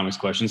business economics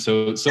questions.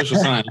 So social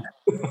science.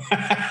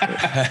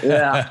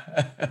 Yeah.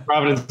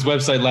 Providence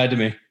website lied to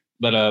me.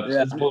 But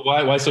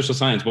why social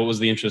science? What was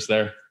the interest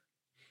there?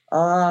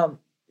 I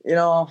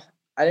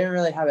didn't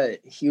really have a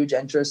huge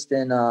interest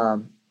in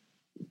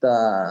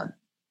the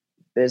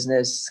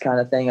business kind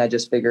of thing. I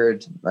just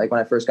figured, like,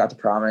 when I first got to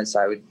Providence,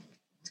 I would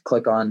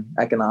click on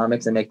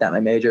economics and make that my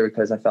major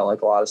because I felt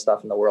like a lot of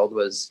stuff in the world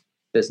was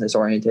business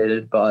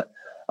orientated. But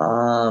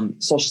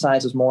social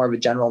science was more of a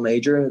general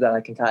major that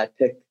I can kind of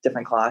pick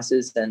different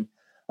classes. And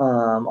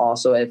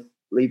also, if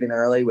leaving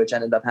early, which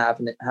ended up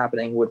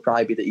happening, would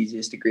probably be the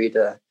easiest degree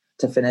to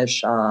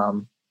finish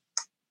not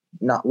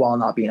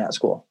being at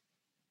school.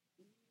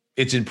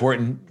 It's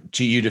important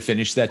to you to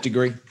finish that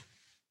degree?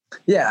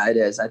 Yeah, it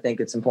is. I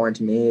think it's important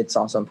to me. It's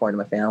also important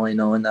to my family,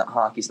 knowing that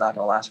hockey's not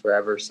going to last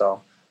forever.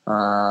 So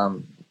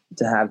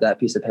to have that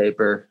piece of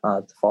paper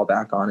to fall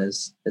back on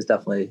is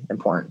definitely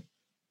important.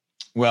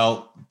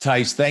 Well,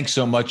 Theis, thanks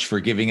so much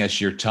for giving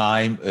us your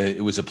time.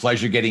 It was a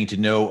pleasure getting to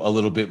know a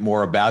little bit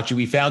more about you.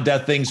 We found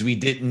out things we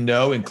didn't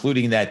know,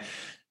 including that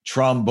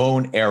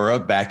trombone era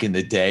back in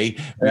the day.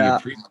 We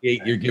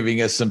appreciate you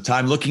giving us some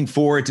time. Looking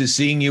forward to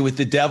seeing you with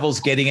the Devils,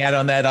 getting out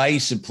on that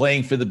ice and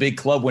playing for the big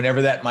club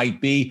whenever that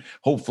might be,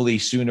 hopefully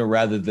sooner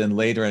rather than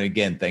later. And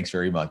again, thanks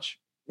very much.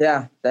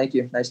 Yeah, thank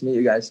you. Nice to meet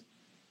you guys.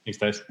 Thanks,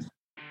 Theis.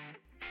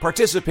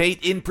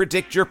 Participate in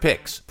Predict Your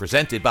Picks,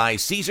 presented by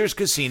Caesars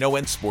Casino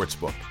and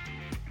Sportsbook.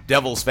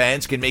 Devils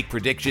fans can make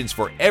predictions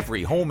for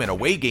every home and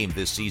away game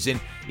this season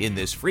in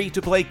this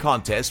free-to-play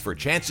contest for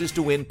chances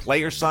to win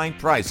player-signed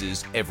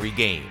prizes every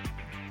game.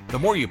 The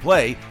more you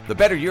play, the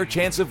better your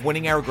chance of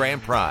winning our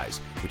grand prize,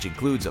 which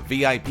includes a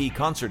VIP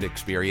concert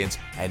experience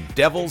and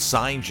Devils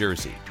signed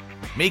jersey.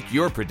 Make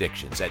your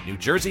predictions at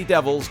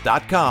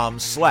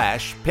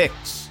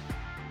NewJerseyDevils.com/picks.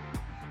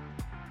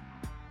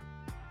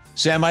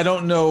 Sam, I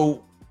don't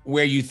know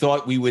where you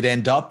thought we would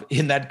end up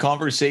in that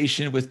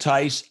conversation with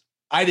Theis.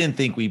 I didn't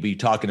think we'd be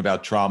talking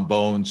about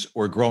trombones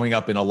or growing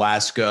up in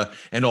Alaska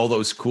and all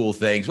those cool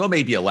things. Well,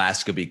 maybe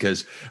Alaska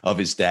because of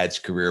his dad's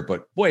career,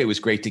 but boy, it was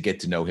great to get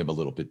to know him a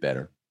little bit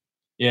better.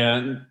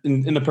 Yeah,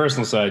 in the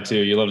personal side too,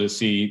 you love to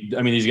see,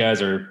 I mean, these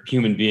guys are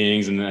human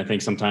beings, and I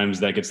think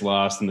sometimes that gets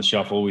lost in the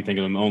shuffle. We think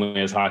of them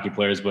only as hockey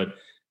players, but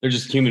they're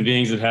just human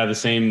beings that have the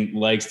same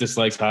likes,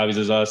 dislikes, hobbies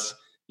as us.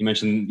 You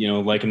mentioned,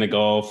 liking the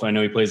golf. I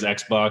know he plays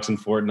Xbox and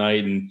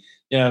Fortnite,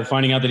 and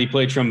finding out that he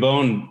played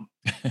trombone,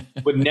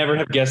 would never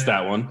have guessed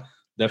that one.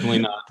 Definitely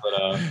not.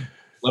 But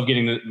love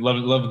getting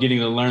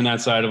to learn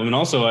that side of him. And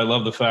also I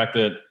love the fact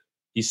that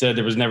he said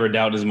there was never a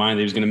doubt in his mind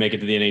that he was going to make it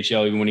to the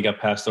NHL, even when he got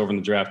passed over in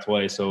the draft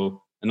twice.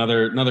 So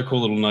another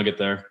cool little nugget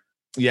there.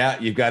 Yeah,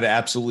 you've got to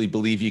absolutely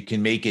believe you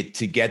can make it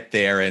to get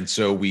there. And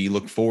so we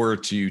look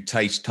forward to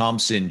Tyce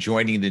Thompson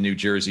joining the New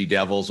Jersey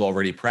Devils,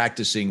 already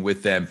practicing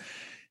with them.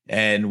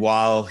 And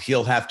while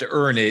he'll have to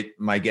earn it,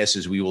 my guess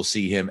is we will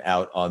see him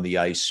out on the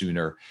ice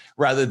sooner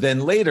rather than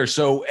later.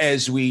 So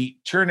as we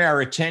turn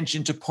our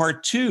attention to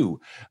part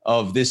 2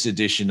 of this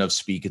edition of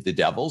Speak at the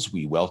Devils,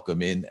 we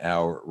welcome in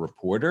our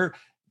reporter,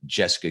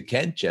 Jessica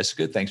Kent.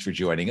 Jessica, thanks for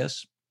joining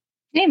us.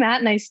 Hey,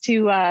 Matt. Nice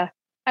to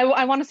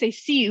I want to say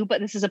see you, but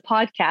this is a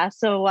podcast.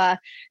 So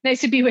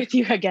nice to be with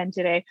you again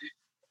today.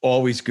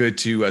 Always good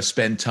to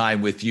spend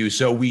time with you.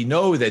 So we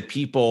know that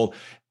people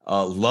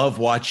love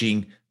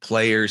watching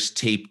players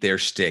tape their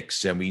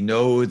sticks. And we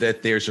know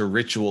that there's a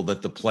ritual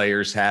that the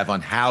players have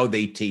on how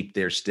they tape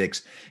their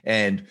sticks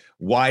and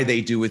why they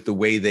do it the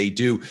way they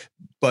do.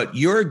 But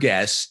your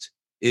guest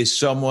is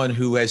someone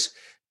who has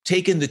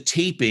taken the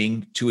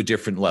taping to a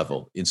different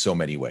level in so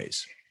many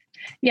ways.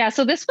 Yeah,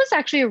 so this was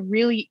actually a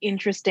really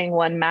interesting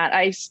one, Matt.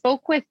 I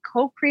spoke with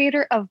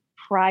co-creator of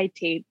Pride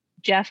Tape,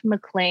 Jeff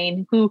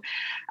McLean, who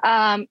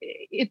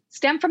it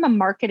stemmed from a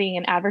marketing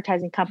and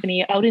advertising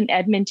company out in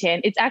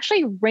Edmonton. It's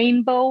actually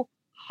Rainbow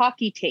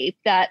Hockey Tape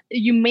that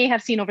you may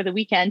have seen over the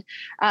weekend.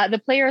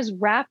 The players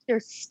wrap their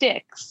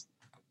sticks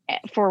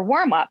for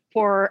warm-up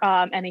for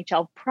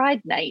NHL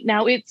Pride Night.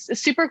 Now, it's a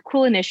super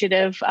cool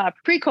initiative.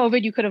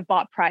 Pre-COVID, you could have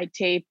bought Pride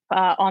Tape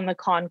on the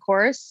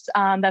concourse.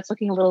 That's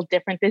looking a little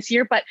different this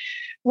year. But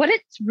what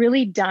it's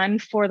really done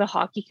for the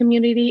hockey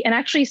community and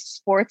actually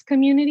sports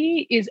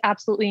community is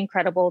absolutely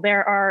incredible.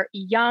 There are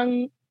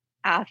young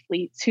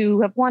athletes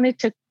who have wanted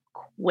to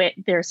quit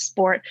their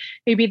sport.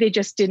 Maybe they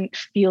just didn't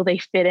feel they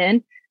fit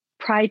in.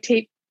 Pride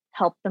Tape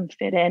helped them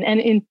fit in.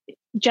 And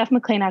Jeff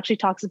McLean actually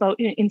talks about,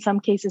 in some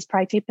cases,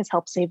 Pride Tape has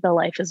helped save their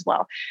life as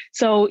well.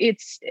 So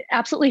it's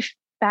absolutely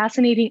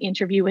fascinating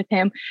interview with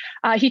him.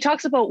 He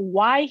talks about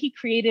why he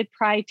created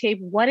Pride Tape,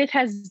 what it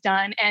has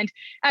done, and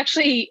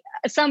actually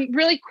some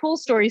really cool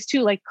stories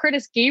too, like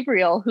Curtis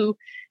Gabriel, who,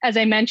 as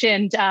I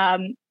mentioned,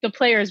 the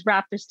players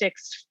wrap their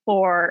sticks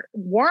for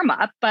warm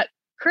up, but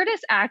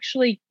Curtis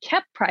actually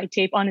kept Pride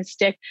Tape on his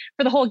stick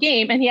for the whole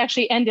game, and he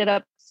actually ended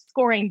up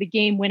scoring the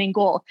game-winning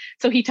goal.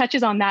 So he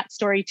touches on that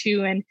story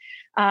too, and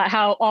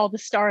how all the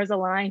stars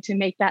aligned to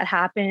make that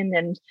happen.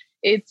 And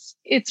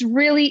it's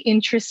really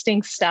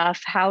interesting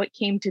stuff, how it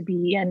came to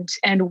be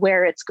and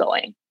where it's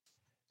going.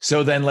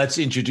 So then let's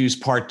introduce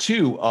part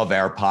 2 of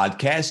our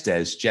podcast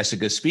as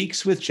Jessica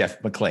speaks with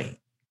Jeff McLean.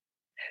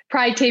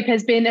 Pride Tape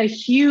has been a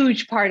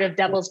huge part of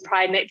Devils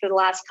Pride Night for the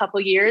last couple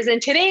of years. And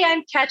today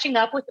I'm catching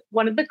up with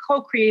one of the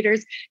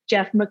co-creators,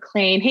 Jeff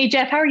McLean. Hey,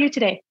 Jeff, how are you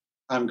today?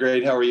 I'm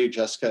great. How are you,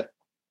 Jessica?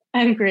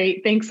 I'm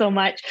great. Thanks so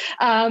much.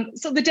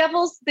 So the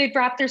Devils, they've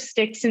wrapped their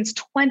sticks since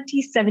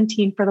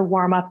 2017 for the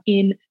warm-up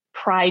in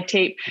Pride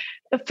Tape.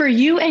 For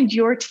you and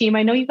your team,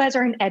 I know you guys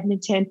are in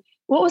Edmonton.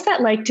 What was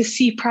that like to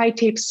see Pride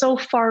Tape so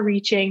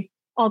far-reaching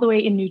all the way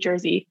in New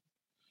Jersey?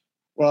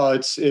 Well,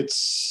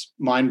 it's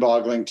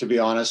mind-boggling, to be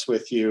honest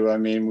with you. I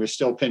mean, we're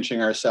still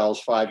pinching ourselves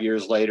 5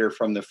 years later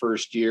from the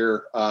first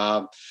year.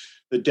 The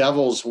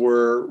Devils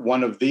were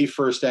one of the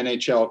first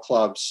NHL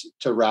clubs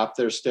to wrap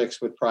their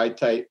sticks with Pride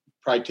Tape,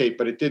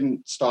 but it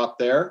didn't stop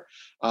there.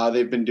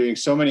 They've been doing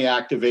so many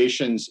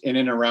activations in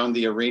and around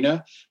the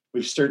arena.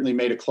 We've certainly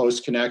made a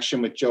close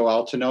connection with Joe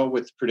Altano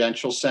with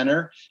Prudential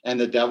Center and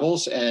the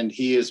Devils, and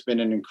he has been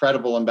an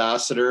incredible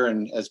ambassador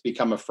and has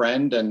become a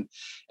friend.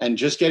 And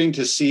just getting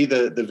to see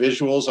the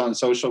visuals on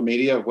social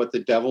media of what the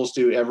Devils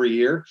do every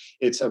year,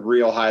 it's a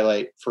real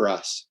highlight for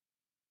us.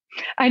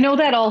 I know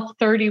that all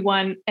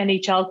 31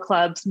 NHL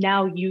clubs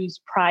now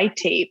use Pride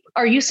Tape.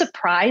 Are you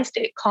surprised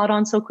it caught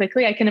on so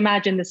quickly? I can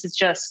imagine this is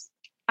just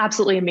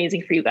absolutely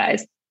amazing for you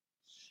guys.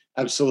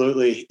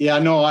 Absolutely. Yeah,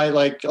 no, I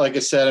like I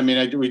said, I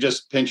mean, we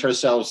just pinch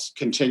ourselves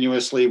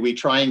continuously. We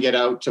try and get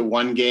out to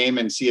one game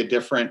and see a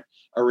different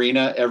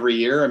arena every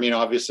year. I mean,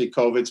 obviously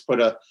COVID's put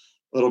a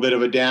little bit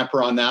of a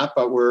damper on that,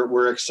 but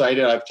we're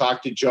excited. I've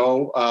talked to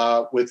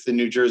Joe with the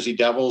New Jersey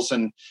Devils,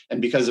 and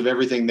because of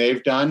everything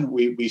they've done,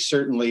 we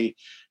certainly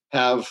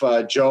have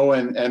Joe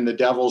and the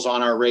Devils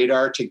on our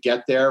radar to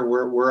get there.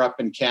 We're up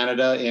in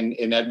Canada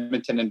in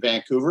Edmonton and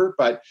Vancouver,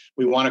 but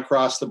we want to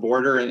cross the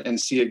border and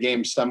see a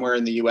game somewhere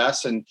in the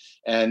US,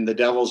 and the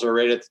Devils are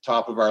right at the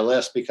top of our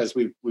list because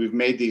we've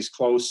made these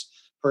close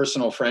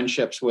personal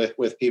friendships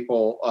with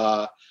people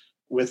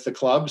with the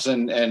clubs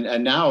and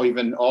now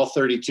even all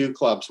 32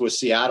 clubs with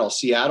Seattle.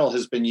 Seattle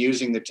has been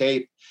using the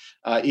tape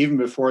even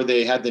before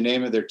they had the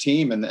name of their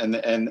team and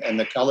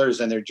the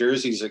colors and their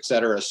jerseys, et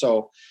cetera.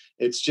 So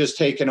it's just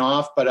taken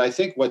off. But I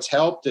think what's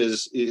helped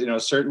is,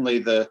 certainly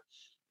the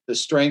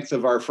strength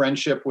of our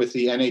friendship with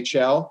the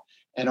NHL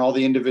and all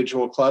the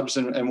individual clubs.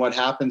 And what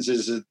happens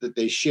is that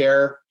they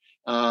share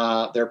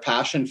their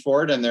passion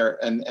for it and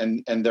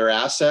their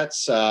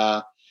assets.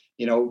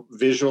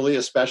 Visually,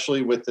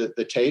 especially with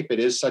the tape, it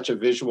is such a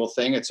visual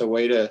thing. It's a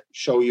way to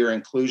show your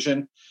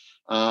inclusion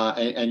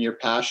and your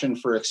passion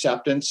for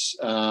acceptance.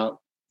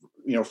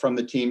 From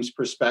the team's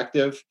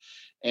perspective,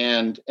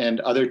 and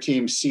other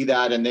teams see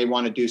that and they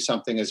want to do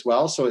something as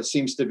well. So it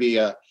seems to be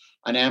an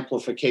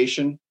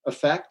amplification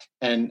effect,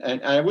 and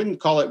I wouldn't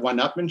call it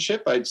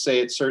one-upmanship. I'd say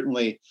it's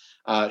certainly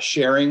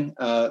sharing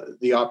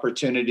the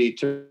opportunity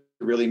to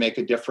really make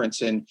a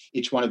difference in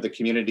each one of the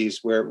communities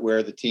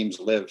where the teams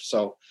live.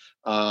 So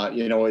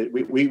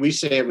we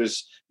say it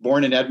was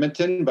born in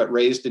Edmonton but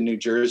raised in New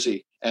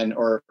Jersey, and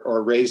or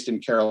raised in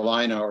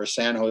Carolina or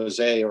San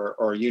Jose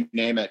or you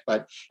name it.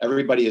 But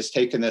everybody has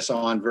taken this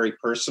on very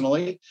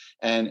personally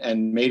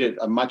and made it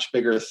a much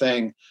bigger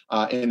thing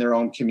in their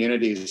own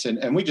communities.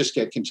 And we just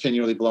get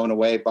continually blown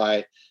away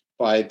by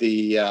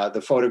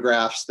the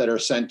photographs that are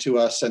sent to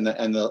us and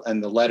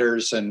the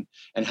letters and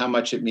how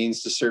much it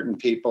means to certain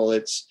people.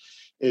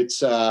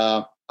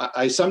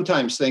 I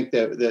sometimes think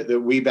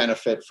that we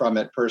benefit from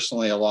it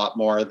personally a lot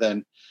more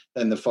than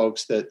the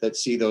folks that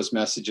see those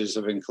messages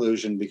of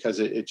inclusion, because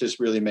it just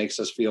really makes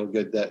us feel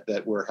good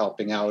that we're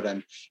helping out.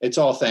 And it's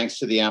all thanks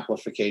to the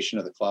amplification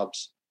of the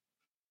clubs.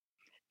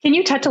 Can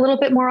you touch a little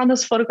bit more on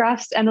those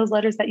photographs and those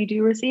letters that you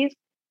do receive?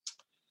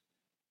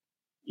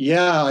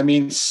 Yeah, I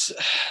mean,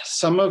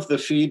 some of the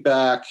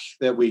feedback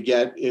that we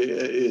get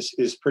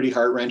is pretty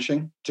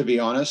heart-wrenching, to be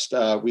honest.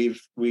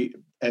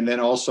 And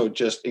then also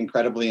just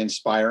incredibly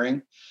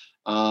inspiring,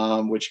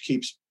 which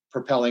keeps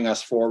propelling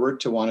us forward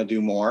to want to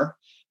do more.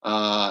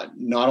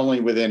 Not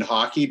only within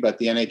hockey, but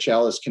the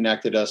NHL has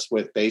connected us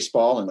with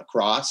baseball and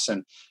lacrosse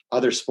and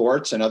other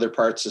sports and other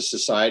parts of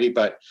society.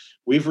 But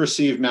we've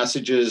received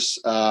messages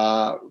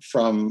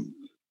from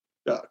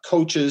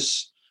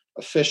coaches,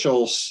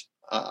 officials,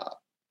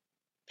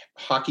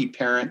 hockey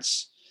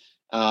parents,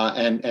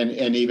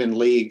 and even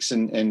leagues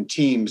and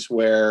teams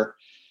where,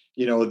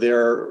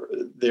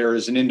 there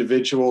is an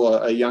individual,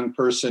 a young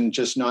person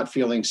just not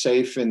feeling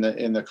safe in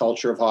the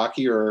culture of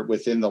hockey or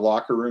within the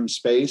locker room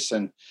space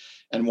and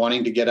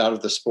wanting to get out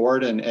of the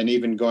sport and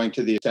even going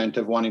to the extent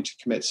of wanting to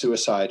commit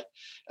suicide,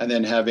 and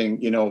then having,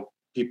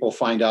 people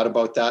find out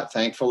about that,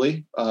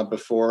 thankfully,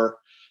 before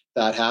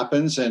that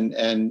happens. And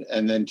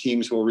then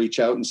teams will reach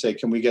out and say,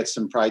 can we get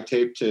some pride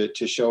tape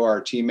to show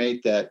our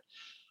teammate that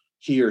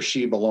he or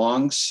she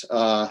belongs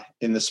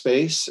in the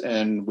space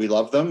and we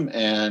love them.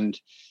 And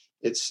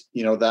it's,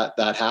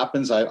 that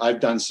happens. I've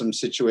done some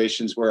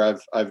situations where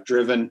I've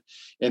driven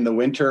in the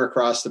winter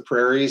across the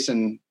prairies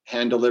and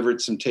hand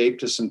delivered some tape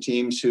to some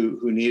teams who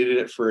needed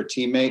it for a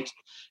teammate.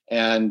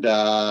 And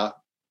the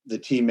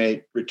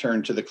teammate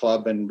returned to the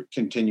club and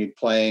continued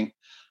playing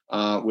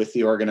with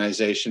the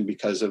organization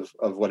because of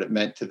what it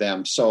meant to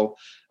them. So,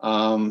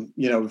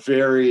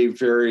 very,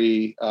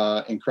 very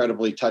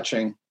incredibly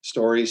touching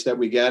stories that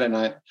we get.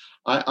 And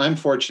I'm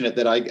fortunate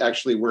that I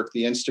actually work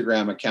the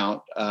Instagram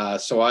account.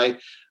 So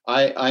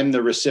I'm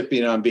the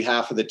recipient on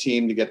behalf of the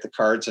team to get the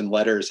cards and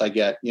letters. I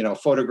get,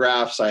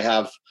 photographs. I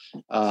have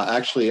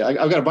I've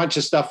got a bunch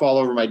of stuff all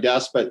over my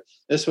desk, but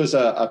this was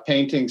a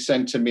painting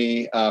sent to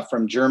me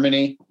from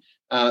Germany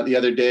the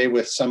other day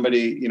with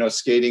somebody,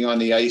 skating on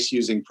the ice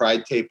using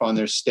pride tape on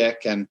their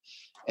stick and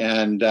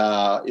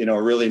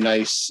really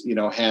nice,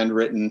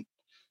 handwritten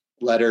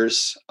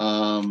letters.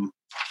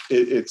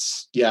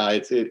 It's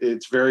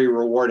very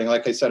rewarding.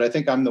 Like I said, I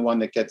think I'm the one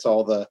that gets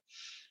all the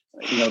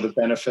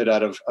benefit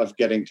out of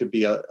getting to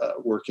be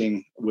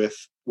working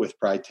with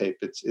pride tape.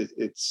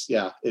 It's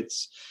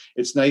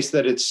nice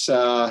that it's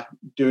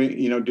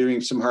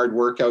doing some hard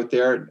work out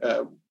there.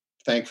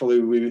 Thankfully,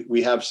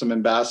 we have some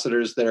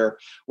ambassadors that are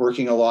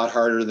working a lot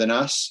harder than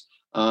us,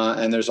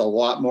 and there's a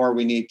lot more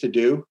we need to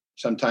do.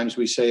 Sometimes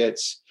we say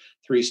it's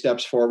 3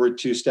 steps forward,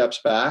 2 steps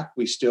back.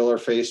 We still are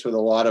faced with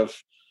a lot of,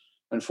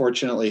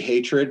 unfortunately,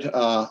 hatred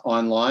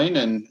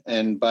online,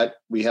 but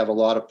we have a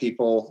lot of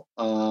people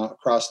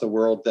across the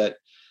world that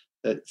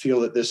feel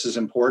that this is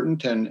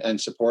important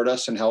and support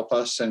us and help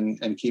us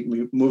and keep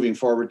moving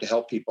forward to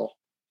help people.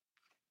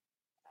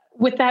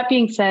 With that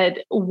being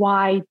said,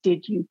 why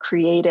did you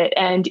create it,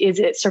 and is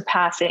it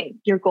surpassing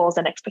your goals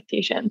and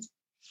expectations?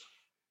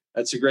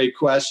 That's a great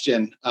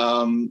question.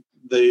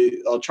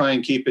 I'll try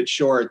and keep it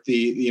short.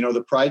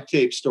 The pride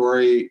tape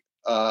story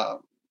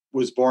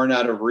was born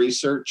out of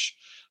research.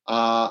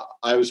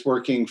 I was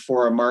working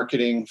for a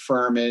marketing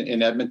firm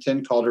in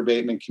Edmonton, Calder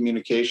Bateman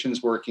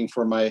Communications, working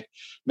for my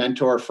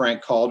mentor,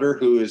 Frank Calder,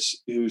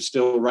 who's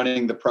still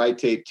running the Pride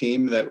Tape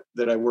team that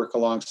I work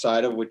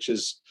alongside of, which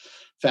is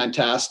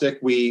fantastic.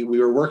 We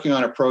were working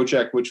on a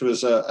project, which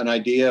was an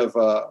idea of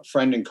a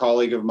friend and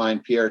colleague of mine,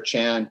 Pierre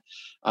Chan.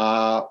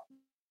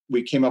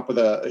 He came up with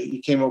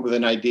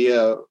an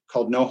idea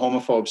called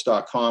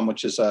nohomophobes.com,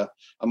 which is a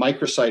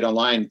microsite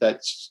online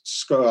that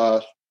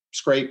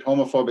scraped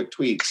homophobic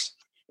tweets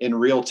in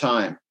real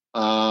time.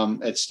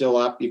 It's still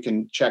up. You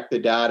can check the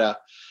data.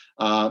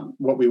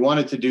 What we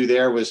wanted to do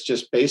there was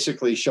just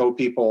basically show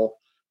people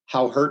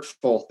how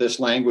hurtful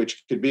this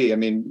language could be. I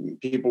mean,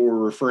 people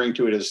were referring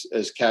to it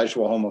as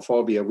casual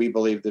homophobia. We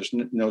believe there's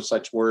no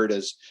such word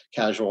as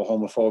casual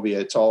homophobia.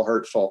 It's all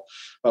hurtful.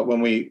 But when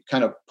we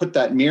kind of put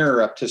that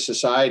mirror up to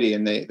society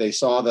and they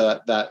saw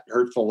that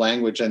hurtful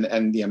language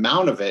and the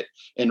amount of it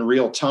in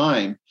real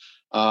time,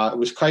 it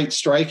was quite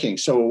striking.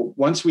 So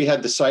once we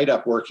had the site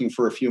up working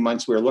for a few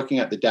months, we were looking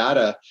at the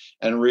data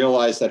and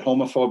realized that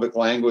homophobic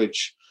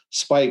language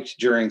spiked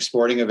during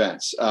sporting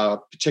events,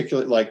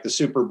 particularly like the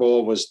Super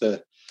Bowl was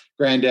the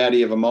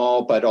granddaddy of them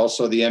all, but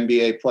also the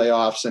NBA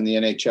playoffs and the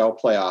NHL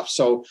playoffs.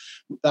 So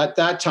at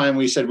that time,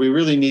 we said we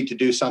really need to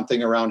do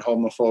something around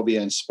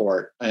homophobia in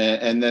sport.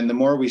 And then the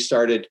more we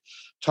started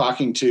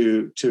talking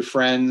to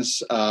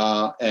friends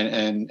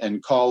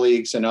and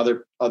colleagues and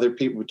other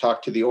people, we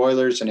talked to the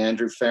Oilers and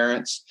Andrew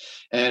Ference,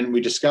 and we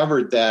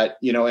discovered that,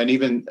 and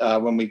even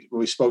when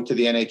we spoke to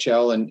the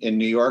NHL in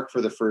New York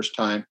for the first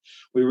time,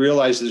 we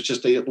realized there's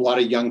just a lot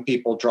of young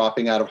people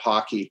dropping out of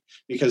hockey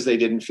because they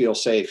didn't feel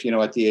safe,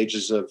 at the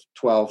ages of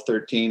 12,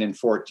 13, and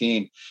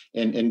 14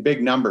 in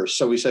big numbers.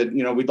 So we said,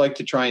 we'd like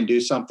to try and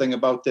do something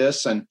about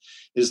this. And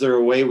is there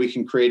a way we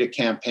can create a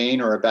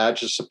campaign or a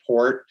badge of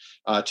support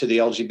to the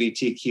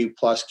LGBTQ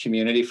plus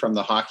community from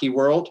the hockey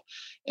world?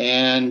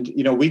 And,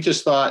 we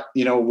just thought,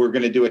 we're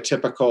going to do a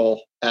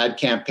typical ad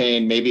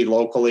campaign, maybe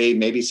locally,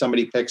 maybe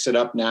somebody picks it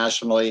up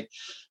nationally.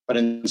 But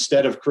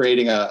instead of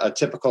creating a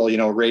typical,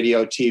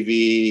 radio,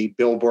 TV,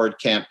 billboard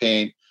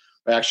campaign,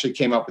 we actually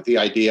came up with the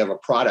idea of a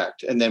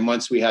product. And then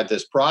once we had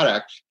this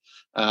product,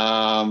 we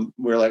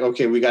were like,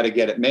 okay, we got to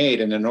get it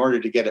made. And in order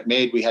to get it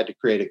made, we had to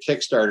create a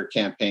Kickstarter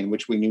campaign,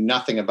 which we knew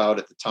nothing about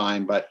at the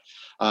time. But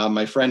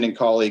my friend and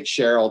colleague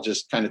Cheryl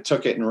just kind of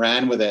took it and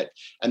ran with it.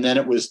 And then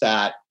it was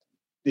that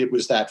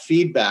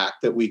feedback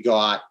that we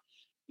got,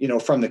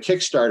 from the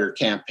Kickstarter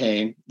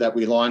campaign that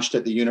we launched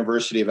at the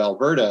University of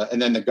Alberta. And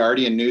then the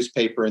Guardian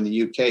newspaper in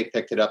the UK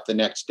picked it up the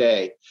next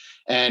day.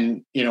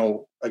 And,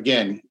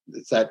 again,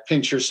 it's that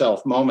pinch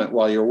yourself moment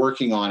while you're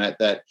working on it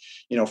that,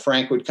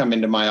 Frank would come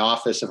into my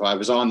office if I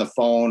was on the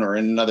phone or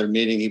in another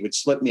meeting, he would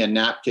slip me a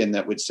napkin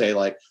that would say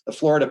like the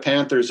Florida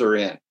Panthers are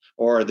in,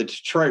 or the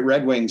Detroit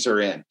Red Wings are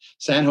in,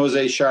 San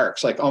Jose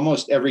Sharks, like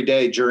almost every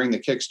day during the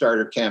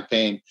Kickstarter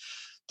campaign.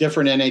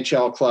 Different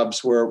NHL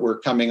clubs were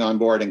coming on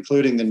board,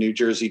 including the New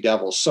Jersey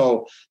Devils.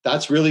 So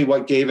that's really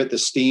what gave it the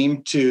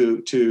steam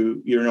to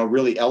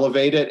really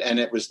elevate it. And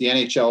it was the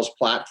NHL's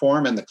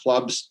platform and the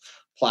club's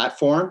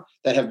platform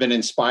that have been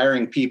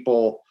inspiring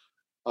people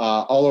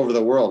all over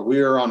the world. We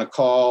were on a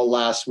call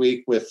last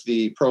week with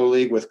the Pro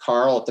League, with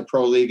Carl at the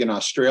Pro League in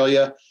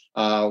Australia.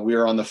 We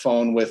were on the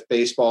phone with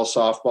Baseball,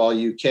 Softball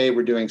UK.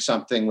 We're doing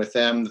something with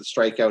them, the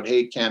Strikeout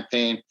Hate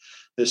campaign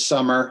this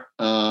summer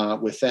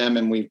with them.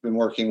 And we've been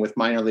working with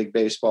minor league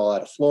baseball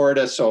out of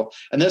Florida. So,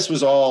 and this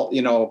was all,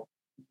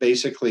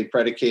 basically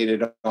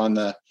predicated on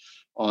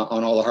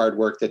all the hard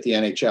work that the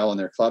NHL and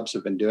their clubs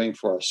have been doing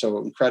for us. So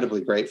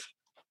incredibly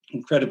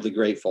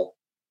grateful.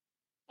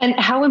 And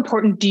how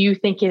important do you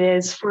think it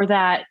is for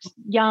that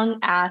young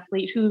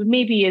athlete who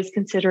maybe is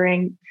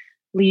considering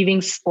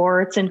leaving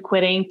sports and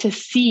quitting to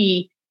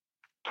see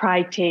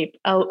Pride Tape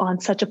out on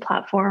such a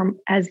platform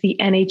as the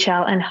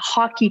NHL and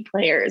hockey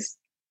players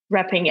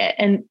repping it?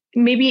 And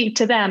maybe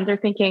to them, they're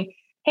thinking,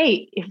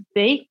 hey, if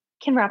they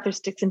can wrap their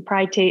sticks in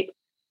Pride Tape,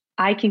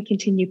 I can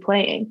continue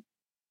playing.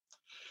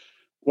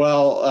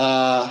 Well,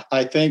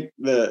 I think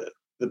the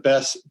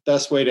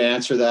best way to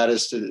answer that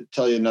is to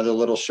tell you another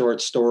little short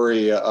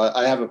story.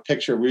 I have a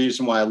picture. The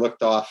reason why I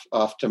looked off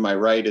to my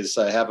right is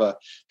I have a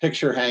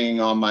picture hanging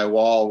on my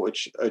wall,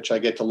 which I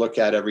get to look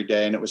at every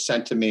day. And it was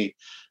sent to me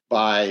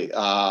by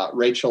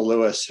Rachel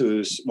Lewis,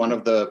 who's one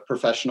of the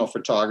professional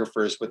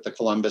photographers with the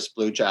Columbus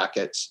Blue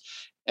Jackets.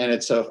 And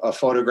it's a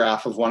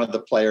photograph of one of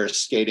the players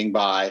skating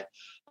by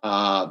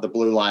the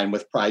blue line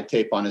with Pride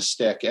Tape on his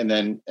stick. And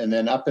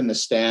then up in the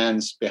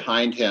stands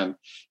behind him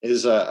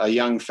is a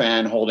young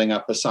fan holding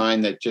up a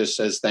sign that just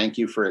says, "Thank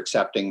you for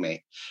accepting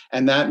me."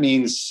 And that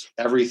means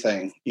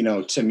everything,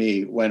 to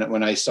me.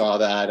 When I saw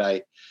that,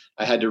 I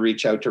had to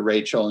reach out to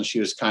Rachel, and she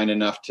was kind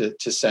enough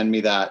to send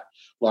me that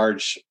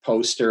large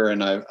poster,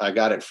 and I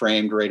got it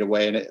framed right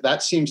away. And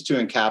that seems to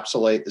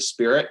encapsulate the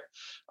spirit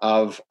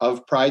of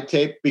Pride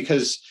Tape,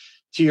 because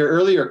to your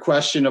earlier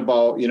question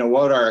about,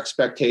 what our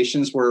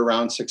expectations were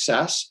around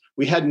success,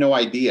 we had no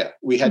idea.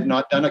 We had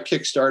not done a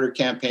Kickstarter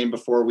campaign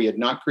before. We had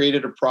not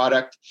created a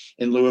product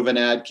in lieu of an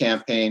ad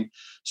campaign.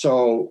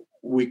 So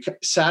we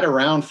sat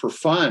around for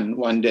fun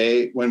one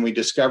day when we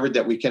discovered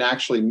that we can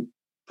actually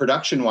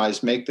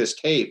production-wise make this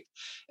tape.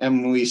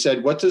 And we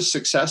said, what does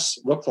success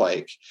look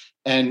like?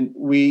 And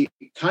we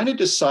kind of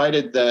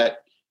decided that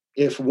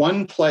if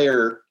one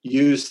player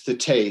used the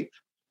tape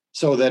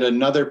so that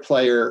another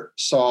player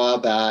saw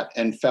that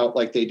and felt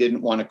like they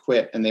didn't want to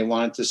quit and they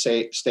wanted to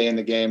stay in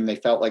the game, and they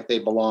felt like they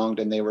belonged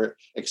and they were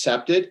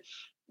accepted,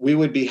 we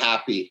would be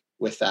happy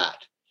with that.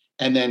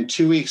 And then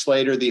 2 weeks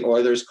later, the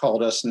Oilers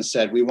called us and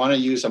said, we want to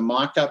use a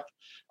mock-up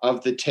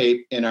of the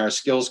tape in our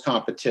skills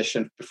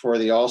competition before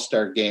the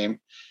All-Star game.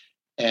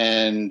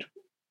 And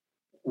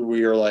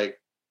we were like,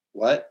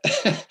 what?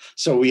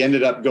 So we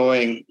ended up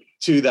going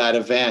to that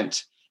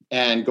event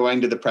and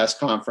going to the press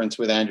conference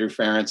with Andrew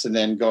Ference, and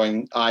then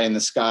going eye in the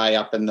sky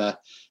up in the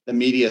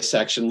media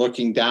section,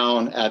 looking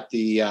down at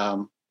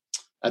the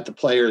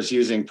players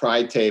using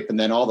Pride tape, and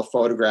then all the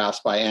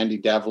photographs by Andy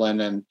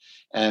Devlin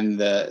and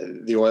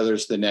the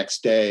Oilers the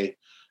next day.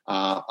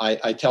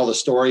 I tell the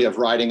story of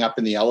riding up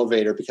in the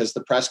elevator because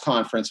the press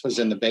conference was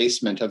in the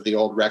basement of the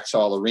old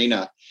Rexall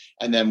Arena.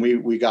 And then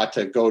we got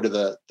to go to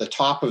the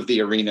top of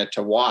the arena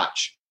to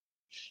watch.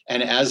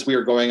 And as we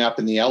were going up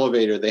in the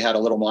elevator, they had a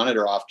little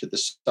monitor off to the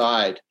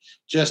side,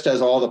 just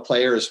as all the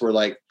players were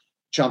like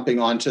jumping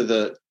onto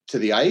the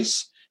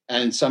ice.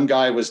 And some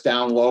guy was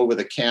down low with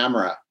a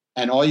camera,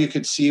 and all you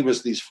could see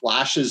was these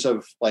flashes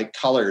of like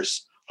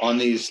colors on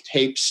these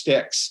tape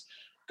sticks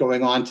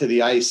going onto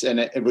the ice. And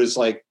it was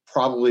like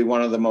probably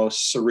one of the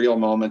most surreal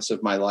moments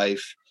of my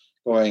life,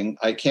 going,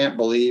 I can't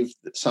believe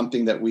that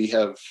something that we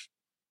have,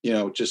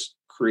 just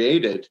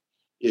created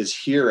is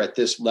here at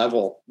this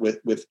level with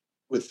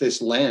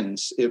this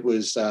lens. It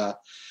was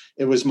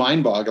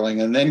mind-boggling.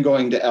 And then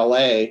going to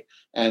LA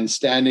and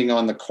standing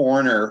on the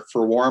corner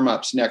for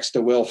warm-ups next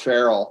to Will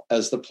Ferrell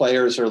as the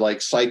players are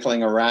like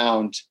cycling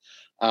around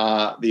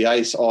the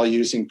ice, all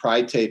using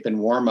Pride tape in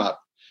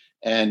warm-up,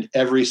 and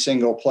every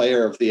single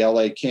player of the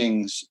LA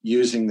Kings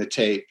using the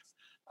tape.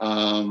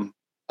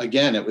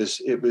 Again, it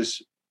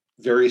was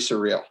very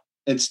surreal.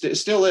 It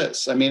still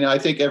is. I mean, I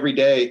think every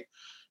day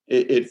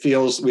it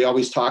feels, we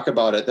always talk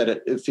about it, that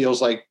it feels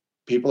like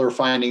people are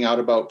finding out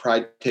about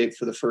Pride tape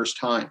for the first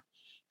time.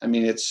 I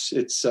mean, it's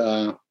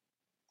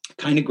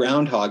kind of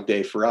Groundhog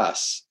Day for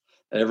us.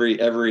 Every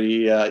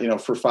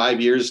for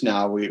 5 years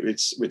now,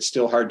 it's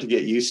still hard to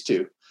get used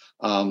to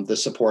the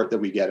support that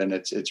we get, and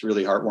it's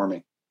really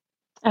heartwarming.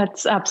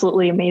 That's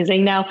absolutely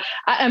amazing. Now,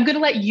 I'm going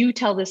to let you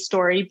tell this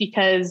story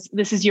because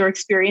this is your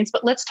experience,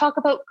 but let's talk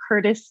about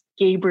Curtis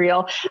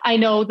Gabriel. I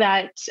know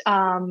that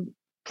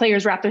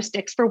players wrap their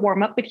sticks for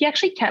warm-up, but he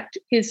actually kept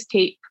his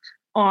tape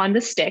on the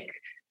stick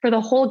for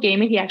the whole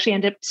game, and he actually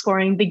ended up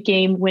scoring the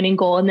game-winning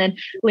goal and then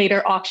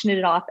later auctioned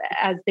it off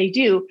as they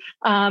do.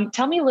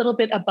 Tell me a little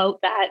bit about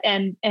that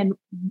and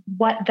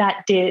what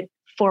that did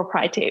for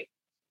Pride tape.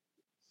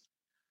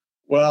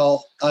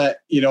 Well, I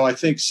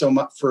think so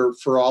much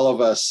for all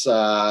of us,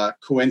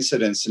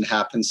 coincidence and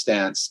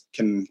happenstance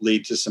can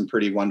lead to some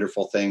pretty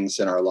wonderful things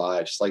in our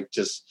lives, like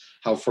just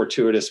how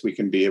fortuitous we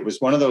can be. It was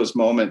one of those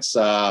moments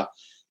that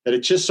it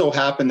just so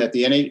happened that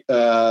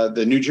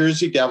the New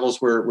Jersey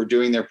Devils were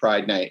doing their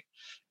Pride night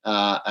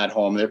at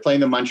home. They're playing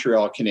the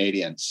Montreal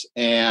Canadiens.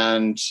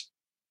 And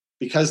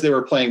because they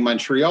were playing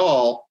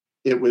Montreal,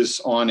 it was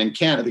on in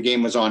Canada. The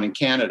game was on in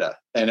Canada,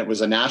 and it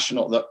was a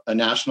national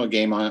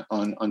game on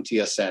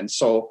TSN.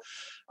 So,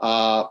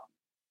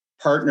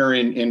 partner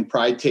in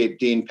Pride tape,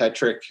 Dean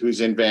Petrick, who's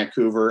in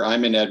Vancouver,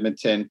 I'm in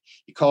Edmonton.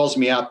 He calls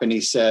me up and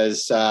he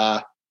says,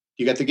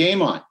 "You got the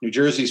game on? New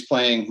Jersey's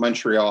playing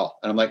Montreal."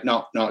 And I'm like,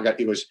 "No,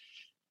 he goes,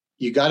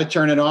 you got to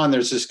turn it on.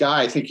 There's this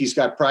guy. I think he's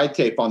got Pride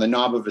tape on the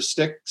knob of his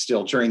stick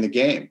still during the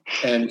game."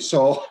 And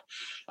so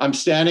I'm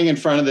standing in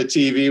front of the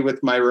TV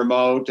with my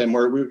remote, and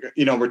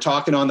we're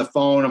talking on the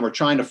phone, and we're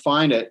trying to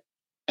find it.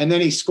 And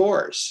then he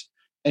scores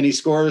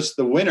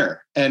the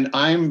winner. And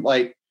I'm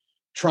like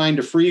trying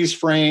to freeze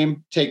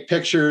frame, take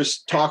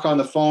pictures, talk on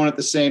the phone at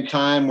the same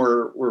time.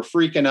 We're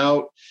freaking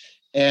out.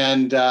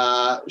 And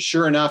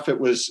sure enough, it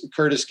was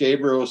Curtis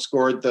Gabriel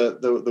scored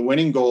the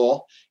winning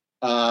goal.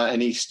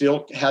 And he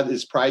still had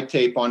his Pride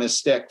tape on his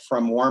stick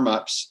from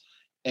warmups.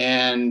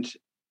 And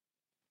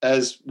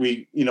as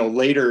we,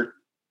 later,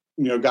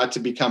 got to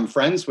become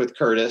friends with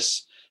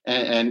Curtis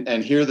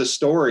and hear the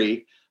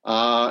story,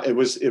 it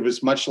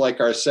was much like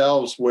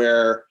ourselves,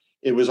 where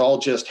it was all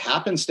just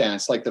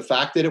happenstance. Like the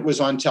fact that it was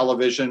on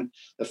television,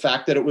 the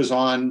fact that it was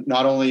on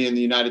not only in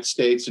the United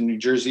States and New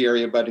Jersey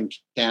area, but in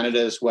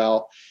Canada as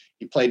well.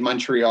 He played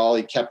Montreal.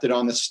 He kept it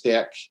on the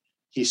stick.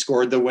 He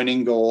scored the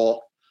winning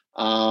goal.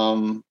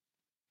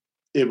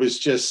 It was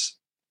just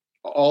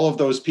all of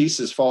those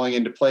pieces falling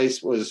into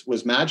place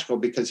was magical,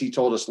 because he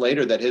told us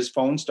later that his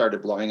phone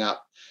started blowing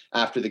up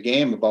after the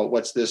game about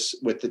what's this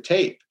with the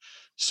tape.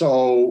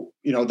 So,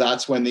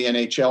 that's when the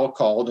NHL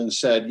called and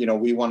said,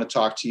 we want to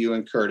talk to you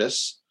and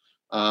Curtis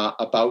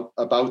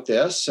about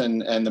this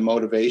and the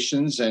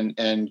motivations.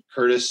 And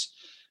Curtis,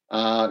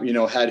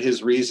 had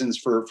his reasons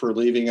for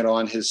leaving it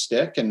on his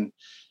stick. And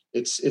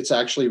it's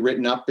actually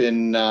written up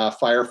in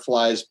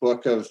Firefly's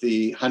book of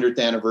the 100th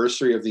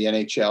anniversary of the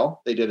NHL.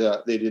 They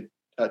did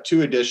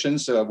 2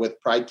 editions with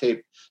Pride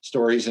tape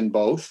stories in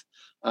both,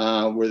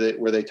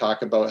 where they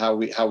talk about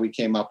how we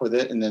came up with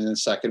it, and then in the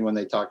second one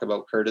they talk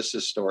about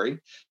Curtis's story.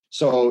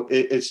 So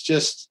it's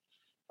just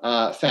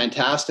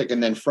fantastic.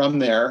 And then from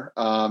there,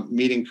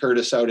 meeting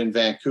Curtis out in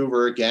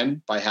Vancouver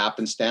again by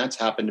happenstance,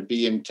 happened to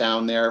be in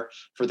town there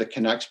for the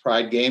Canucks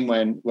Pride game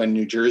when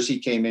New Jersey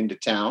came into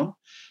town,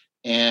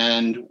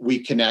 and we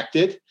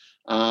connected.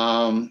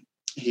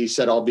 He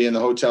said, "I'll be in the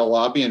hotel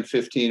lobby in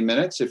 15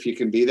 minutes if you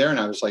can be there," and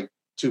I was like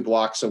 2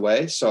 blocks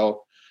away.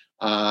 So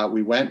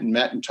We went and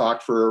met and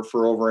talked for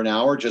over an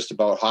hour just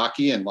about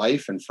hockey and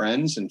life and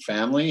friends and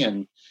family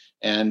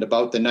and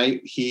about the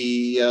night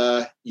he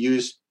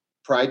used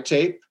Pride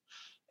Tape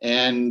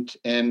and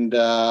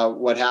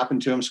what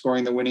happened to him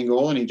scoring the winning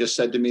goal. And he just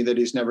said to me that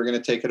he's never going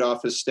to take it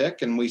off his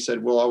stick. And we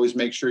said, we'll always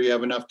make sure you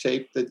have enough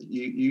tape that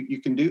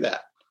you can do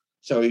that.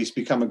 So he's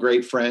become a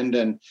great friend.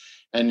 And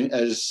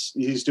as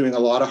he's doing a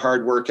lot of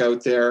hard work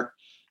out there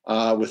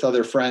with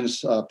other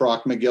friends,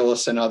 Brock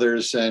McGillis and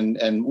others.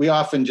 And we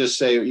often just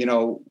say,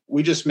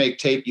 we just make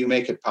tape, you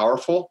make it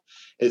powerful.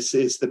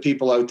 It's the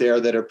people out there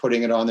that are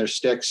putting it on their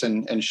sticks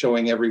and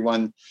showing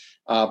everyone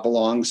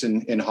belongs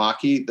in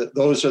hockey.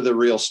 Those are the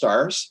real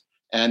stars.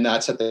 And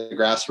that's at the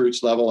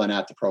grassroots level and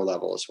at the pro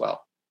level as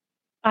well.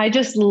 I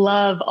just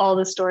love all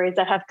the stories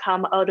that have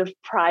come out of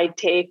Pride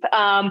Tape.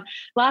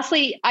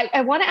 Lastly, I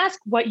want to ask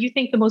what you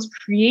think the most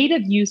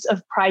creative use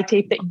of Pride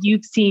Tape that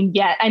you've seen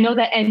yet. I know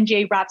that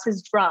NJ wraps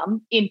his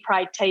drum in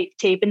Pride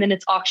Tape and then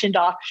it's auctioned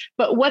off,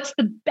 but what's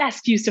the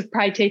best use of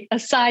Pride Tape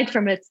aside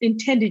from its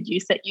intended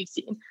use that you've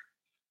seen?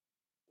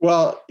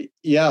 Well,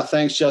 yeah,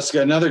 thanks,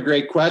 Jessica. Another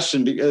great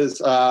question,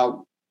 because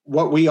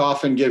what we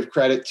often give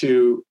credit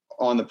to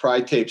on the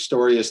Pride Tape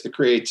story is the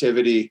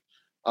creativity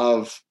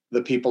of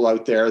the people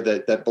out there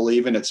that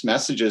believe in its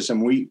messages.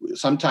 And we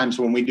sometimes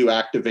when we do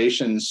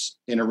activations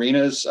in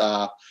arenas,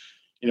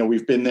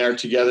 we've been there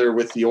together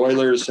with the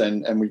Oilers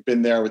and we've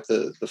been there with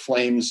the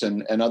Flames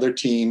and other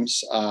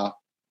teams.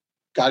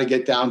 Got to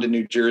get down to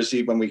New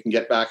Jersey when we can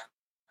get back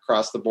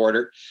across the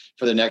border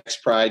for the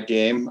next Pride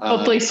game.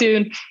 Hopefully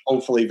soon.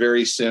 Hopefully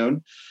very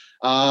soon.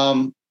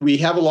 We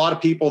have a lot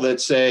of people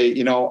that say,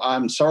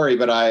 I'm sorry,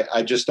 but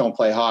I just don't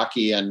play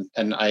hockey and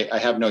I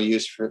have no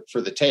use for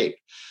the tape.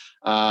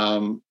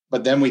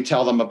 But then we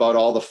tell them about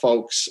all the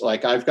folks.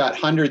 Like I've got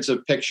hundreds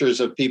of pictures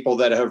of people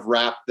that have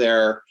wrapped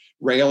their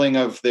railing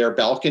of their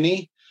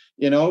balcony,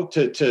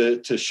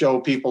 to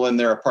show people in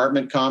their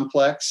apartment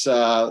complex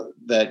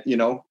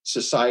that,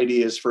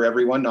 society is for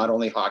everyone, not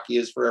only hockey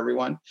is for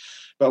everyone.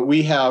 But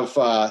we have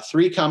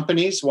 3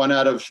 companies, one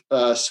out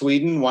of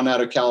Sweden, one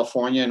out of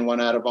California, and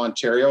one out of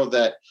Ontario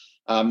that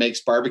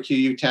makes barbecue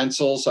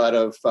utensils out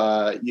of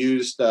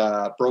used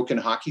broken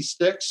hockey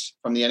sticks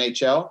from the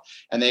NHL.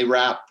 And they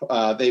wrap,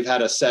 they've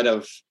had a set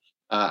of,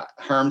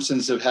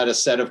 Harmsons have had a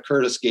set of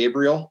Curtis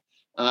Gabriel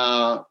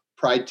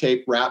Pride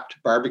Tape wrapped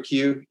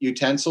barbecue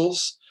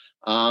utensils.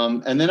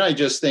 And then I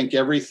just think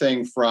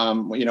everything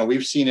from,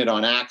 we've seen it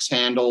on axe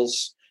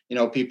handles,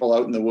 people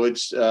out in the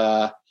woods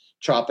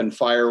chopping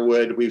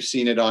firewood. We've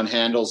seen it on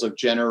handles of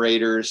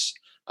generators,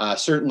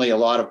 certainly a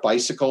lot of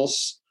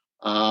bicycles.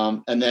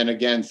 And then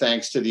again,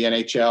 thanks to the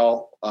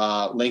NHL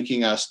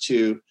linking us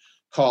to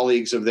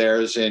colleagues of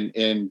theirs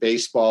in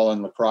baseball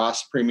and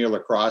lacrosse, Premier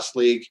Lacrosse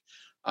League.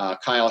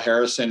 Kyle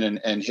Harrison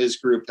and his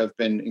group have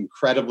been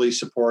incredibly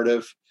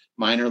supportive,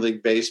 minor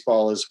league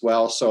baseball as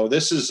well. So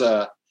this is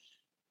a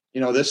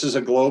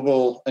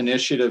global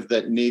initiative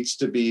that needs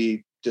to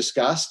be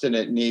discussed, and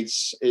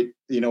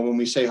when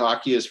we say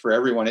hockey is for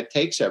everyone, it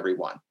takes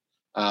everyone.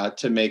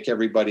 To make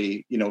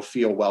everybody,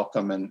 feel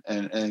welcome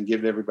and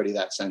give everybody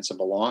that sense of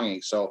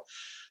belonging. So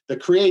the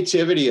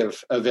creativity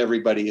of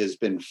everybody has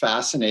been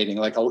fascinating.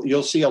 Like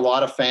you'll see a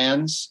lot of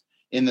fans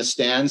in the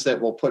stands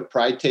that will put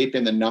Pride Tape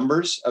in the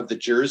numbers of the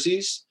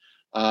jerseys.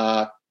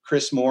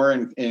 Chris Moore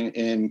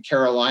in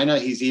Carolina,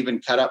 he's even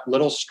cut up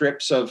little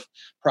strips of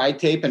Pride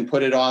Tape and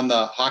put it on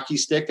the hockey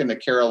stick and the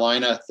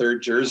Carolina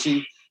 3rd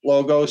jersey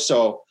logo.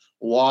 So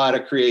a lot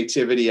of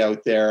creativity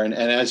out there. And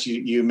as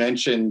you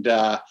mentioned,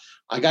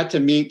 I got to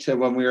meet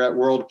when we were at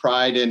World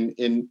Pride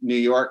in New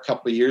York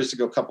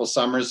a couple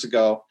summers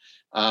ago.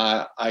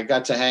 I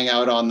got to hang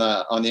out on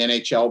the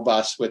NHL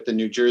bus with the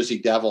New Jersey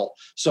Devil.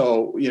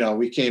 So, we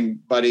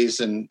became buddies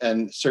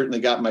and certainly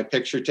got my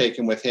picture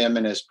taken with him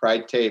and his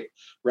Pride Tape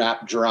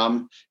wrapped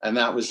drum. And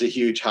that was a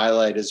huge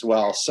highlight as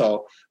well.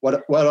 So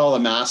what all the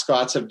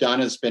mascots have done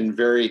has been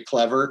very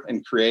clever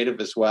and creative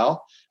as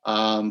well.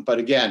 But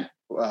again,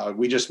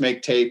 we just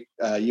make tape,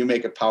 you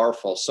make it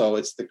powerful. So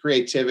it's the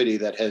creativity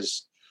that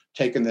has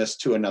taken this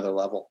to another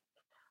level.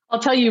 I'll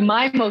tell you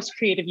my most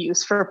creative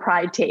use for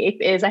Pride Tape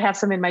is I have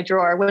some in my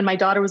drawer. When my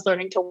daughter was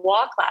learning to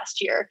walk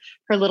last year,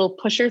 her little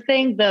pusher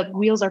thing, the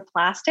wheels are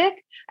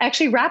plastic. I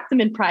actually wrapped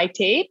them in Pride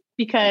Tape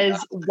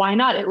because why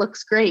not? It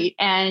looks great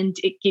and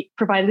it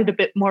provided a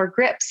bit more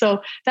grip.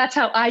 So that's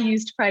how I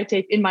used Pride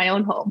Tape in my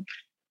own home.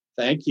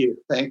 Thank you.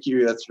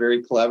 That's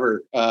very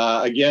clever.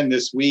 Again,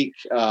 this week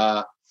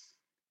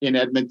in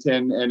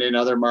Edmonton and in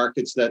other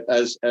markets that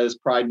as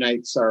Pride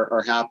Nights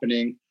are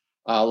happening,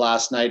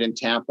 last night in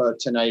Tampa,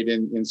 tonight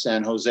in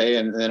San Jose,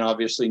 and then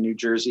obviously New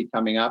Jersey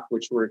coming up,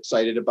 which we're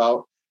excited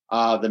about.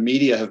 The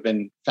media have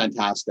been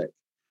fantastic,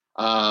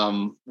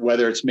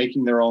 whether it's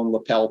making their own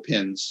lapel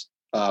pins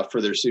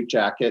for their suit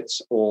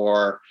jackets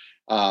or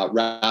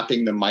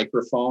wrapping the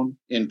microphone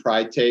in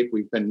Pride Tape.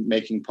 We've been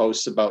making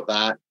posts about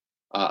that.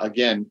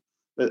 Again,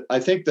 I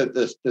think that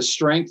the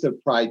strength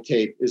of Pride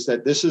Tape is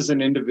that this is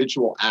an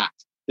individual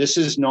act. This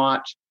is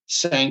not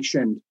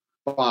sanctioned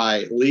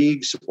by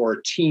leagues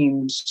or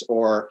teams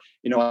or,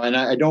 and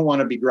I don't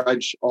want to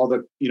begrudge all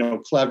the,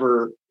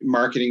 clever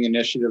marketing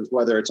initiatives,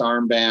 whether it's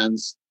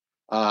armbands,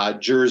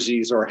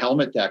 jerseys or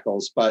helmet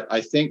decals. But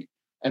I think,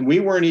 and we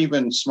weren't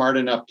even smart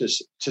enough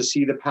to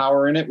see the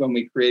power in it when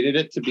we created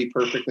it, to be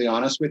perfectly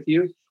honest with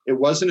you. It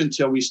wasn't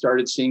until we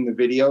started seeing the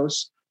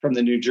videos from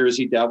the New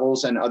Jersey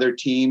Devils and other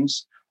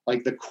teams,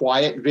 like the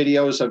quiet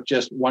videos of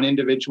just one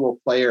individual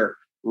player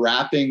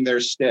wrapping their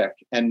stick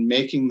and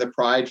making the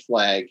pride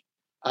flag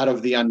out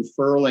of the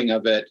unfurling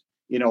of it,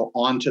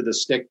 onto the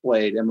stick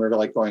blade. And we're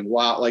like going,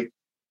 wow, like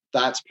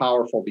that's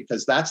powerful,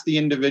 because that's the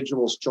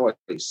individual's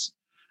choice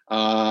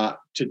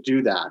to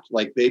do that.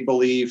 Like they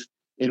believe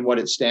in what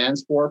it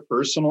stands for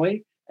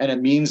personally. And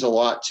it means a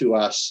lot to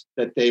us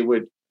that they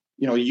would,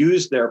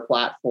 use their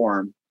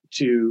platform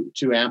to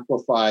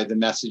amplify the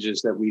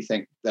messages that we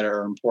think that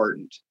are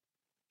important.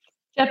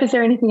 Jeff, is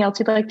there anything else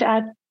you'd like to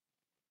add?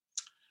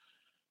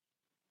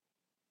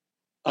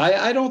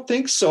 I don't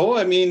think so.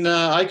 I mean,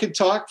 I could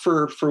talk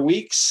for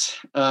weeks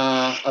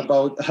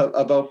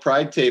about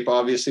Pride Tape.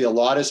 Obviously, a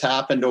lot has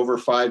happened over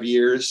 5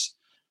 years.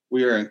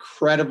 We are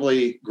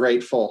incredibly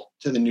grateful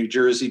to the New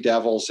Jersey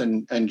Devils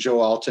and Joe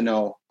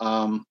Altano.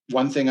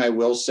 One thing I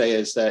will say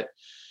is that,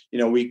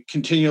 we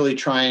continually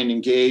try and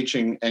engage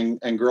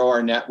and grow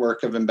our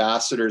network of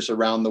ambassadors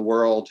around the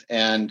world.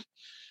 And,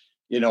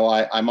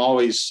 I'm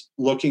always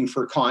looking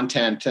for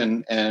content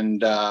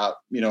and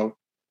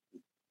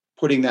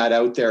putting that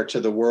out there to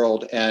the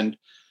world. And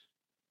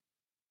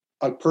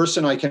a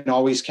person I can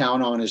always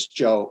count on is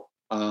Joe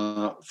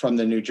from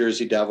the New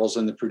Jersey Devils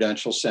and the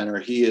Prudential Center.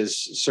 He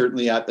is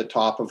certainly at the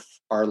top of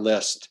our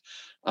list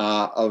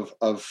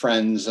of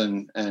friends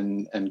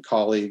and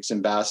colleagues,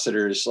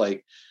 ambassadors.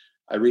 Like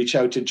I reach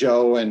out to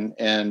Joe and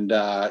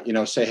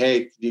say,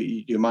 hey, do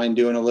you mind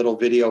doing a little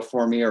video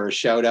for me or a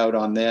shout out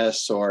on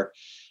this? Or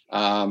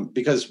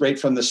because right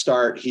from the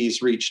start,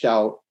 he's reached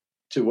out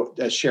to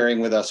sharing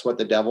with us what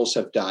the Devils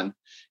have done.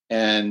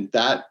 And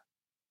that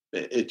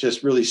it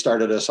just really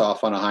started us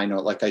off on a high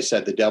note. Like I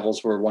said, the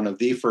Devils were one of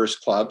the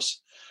first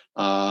clubs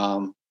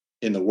in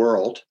the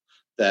world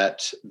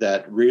that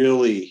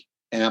really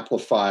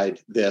amplified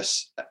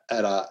this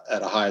at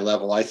a high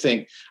level. I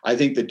think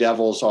the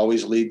Devils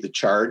always lead the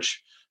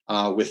charge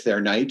with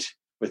their night,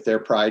 with their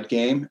Pride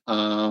game.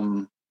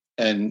 And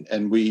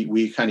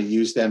we kind of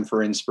use them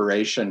for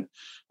inspiration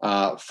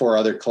for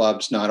other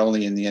clubs, not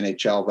only in the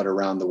NHL, but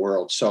around the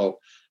world. So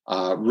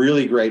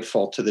really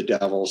grateful to the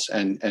Devils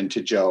and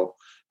to Joe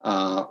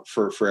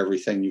for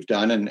everything you've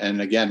done.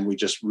 And again, we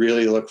just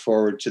really look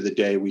forward to the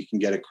day we can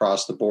get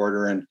across the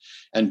border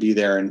and be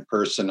there in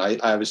person.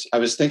 I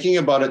was thinking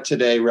about it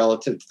today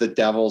relative to the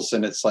Devils,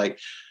 and it's like,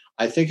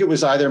 I think it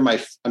was either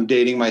I'm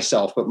dating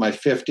myself, but my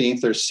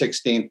 15th or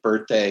 16th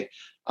birthday,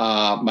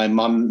 my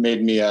mom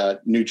made me a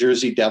New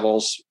Jersey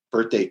Devils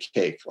birthday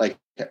cake, like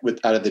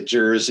out of the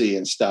jersey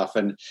and stuff.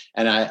 And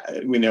I,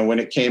 when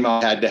it came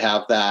out, I had to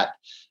have that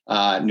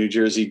New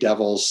Jersey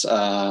Devils,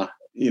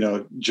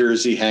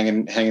 jersey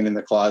hanging in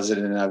the closet.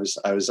 And I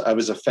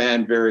was a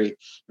fan very,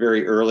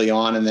 very early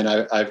on. And then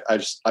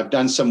I've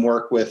done some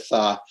work with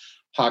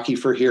Hockey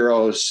for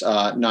Heroes,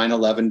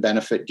 9/11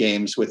 benefit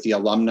games with the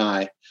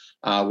alumni,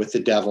 with the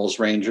Devils,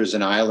 Rangers,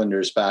 and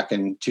Islanders back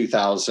in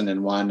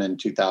 2001 and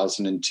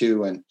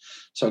 2002. And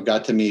so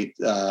got to meet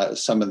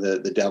some of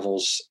the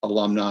Devils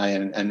alumni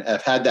and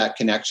I've had that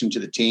connection to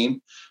the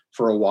team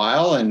for a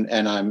while.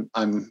 And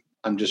I'm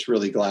just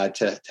really glad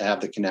to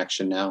have the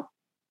connection now.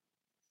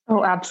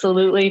 Oh,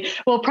 absolutely.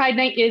 Well, Pride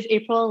Night is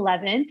April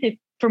 11th.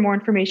 For more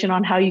information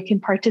on how you can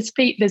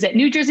participate, visit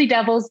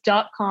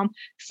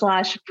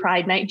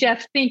newjerseydevils.com/Pride Night.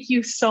 Jeff, thank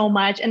you so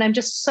much. And I'm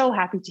just so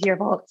happy to hear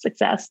of all the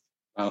success.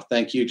 Oh,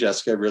 thank you,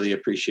 Jessica. I really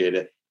appreciate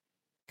it.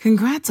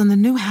 Congrats on the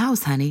new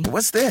house, honey.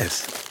 What's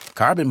this?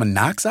 Carbon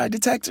monoxide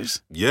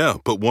detectors? Yeah,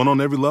 put one on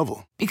every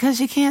level.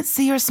 Because you can't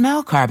see or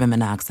smell carbon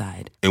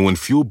monoxide. And when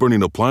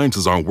fuel-burning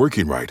appliances aren't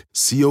working right,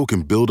 CO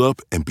can build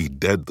up and be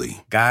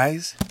deadly.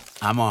 Guys,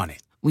 I'm on it.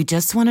 We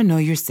just want to know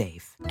you're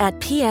safe. At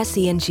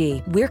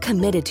PSE&G, we're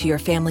committed to your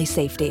family's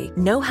safety.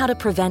 Know how to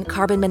prevent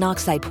carbon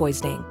monoxide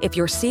poisoning. If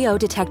your CO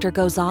detector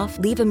goes off,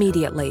 leave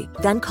immediately.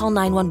 Then call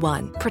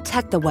 911.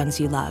 Protect the ones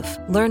you love.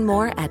 Learn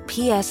more at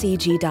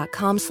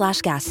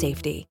pseg.com/gas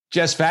safety.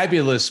 Jess,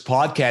 fabulous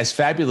podcast,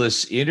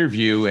 fabulous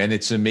interview. And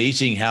it's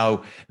amazing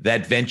how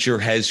that venture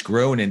has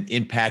grown and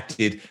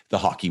impacted the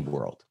hockey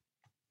world.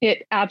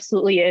 It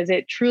absolutely is.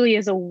 It truly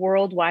is a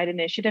worldwide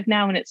initiative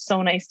now. And it's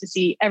so nice to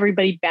see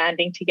everybody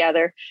banding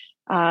together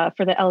for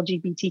the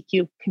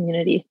LGBTQ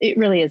community. It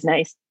really is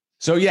nice.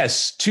 So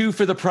yes, 2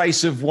 for the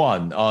price of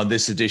 1 on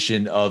this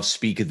edition of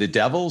Speak of the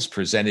Devils,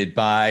 presented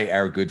by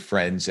our good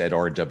friends at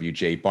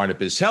RWJ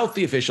Barnabas Health,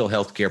 the official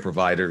healthcare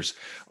providers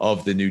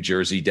of the New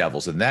Jersey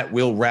Devils. And that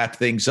will wrap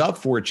things up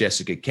for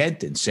Jessica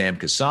Kent and Sam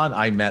Kassan.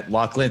 I'm Matt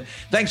Loughlin.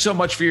 Thanks so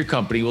much for your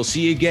company. We'll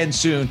see you again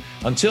soon.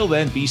 Until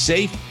then, be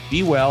safe,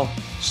 be well.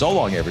 So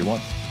long,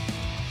 everyone.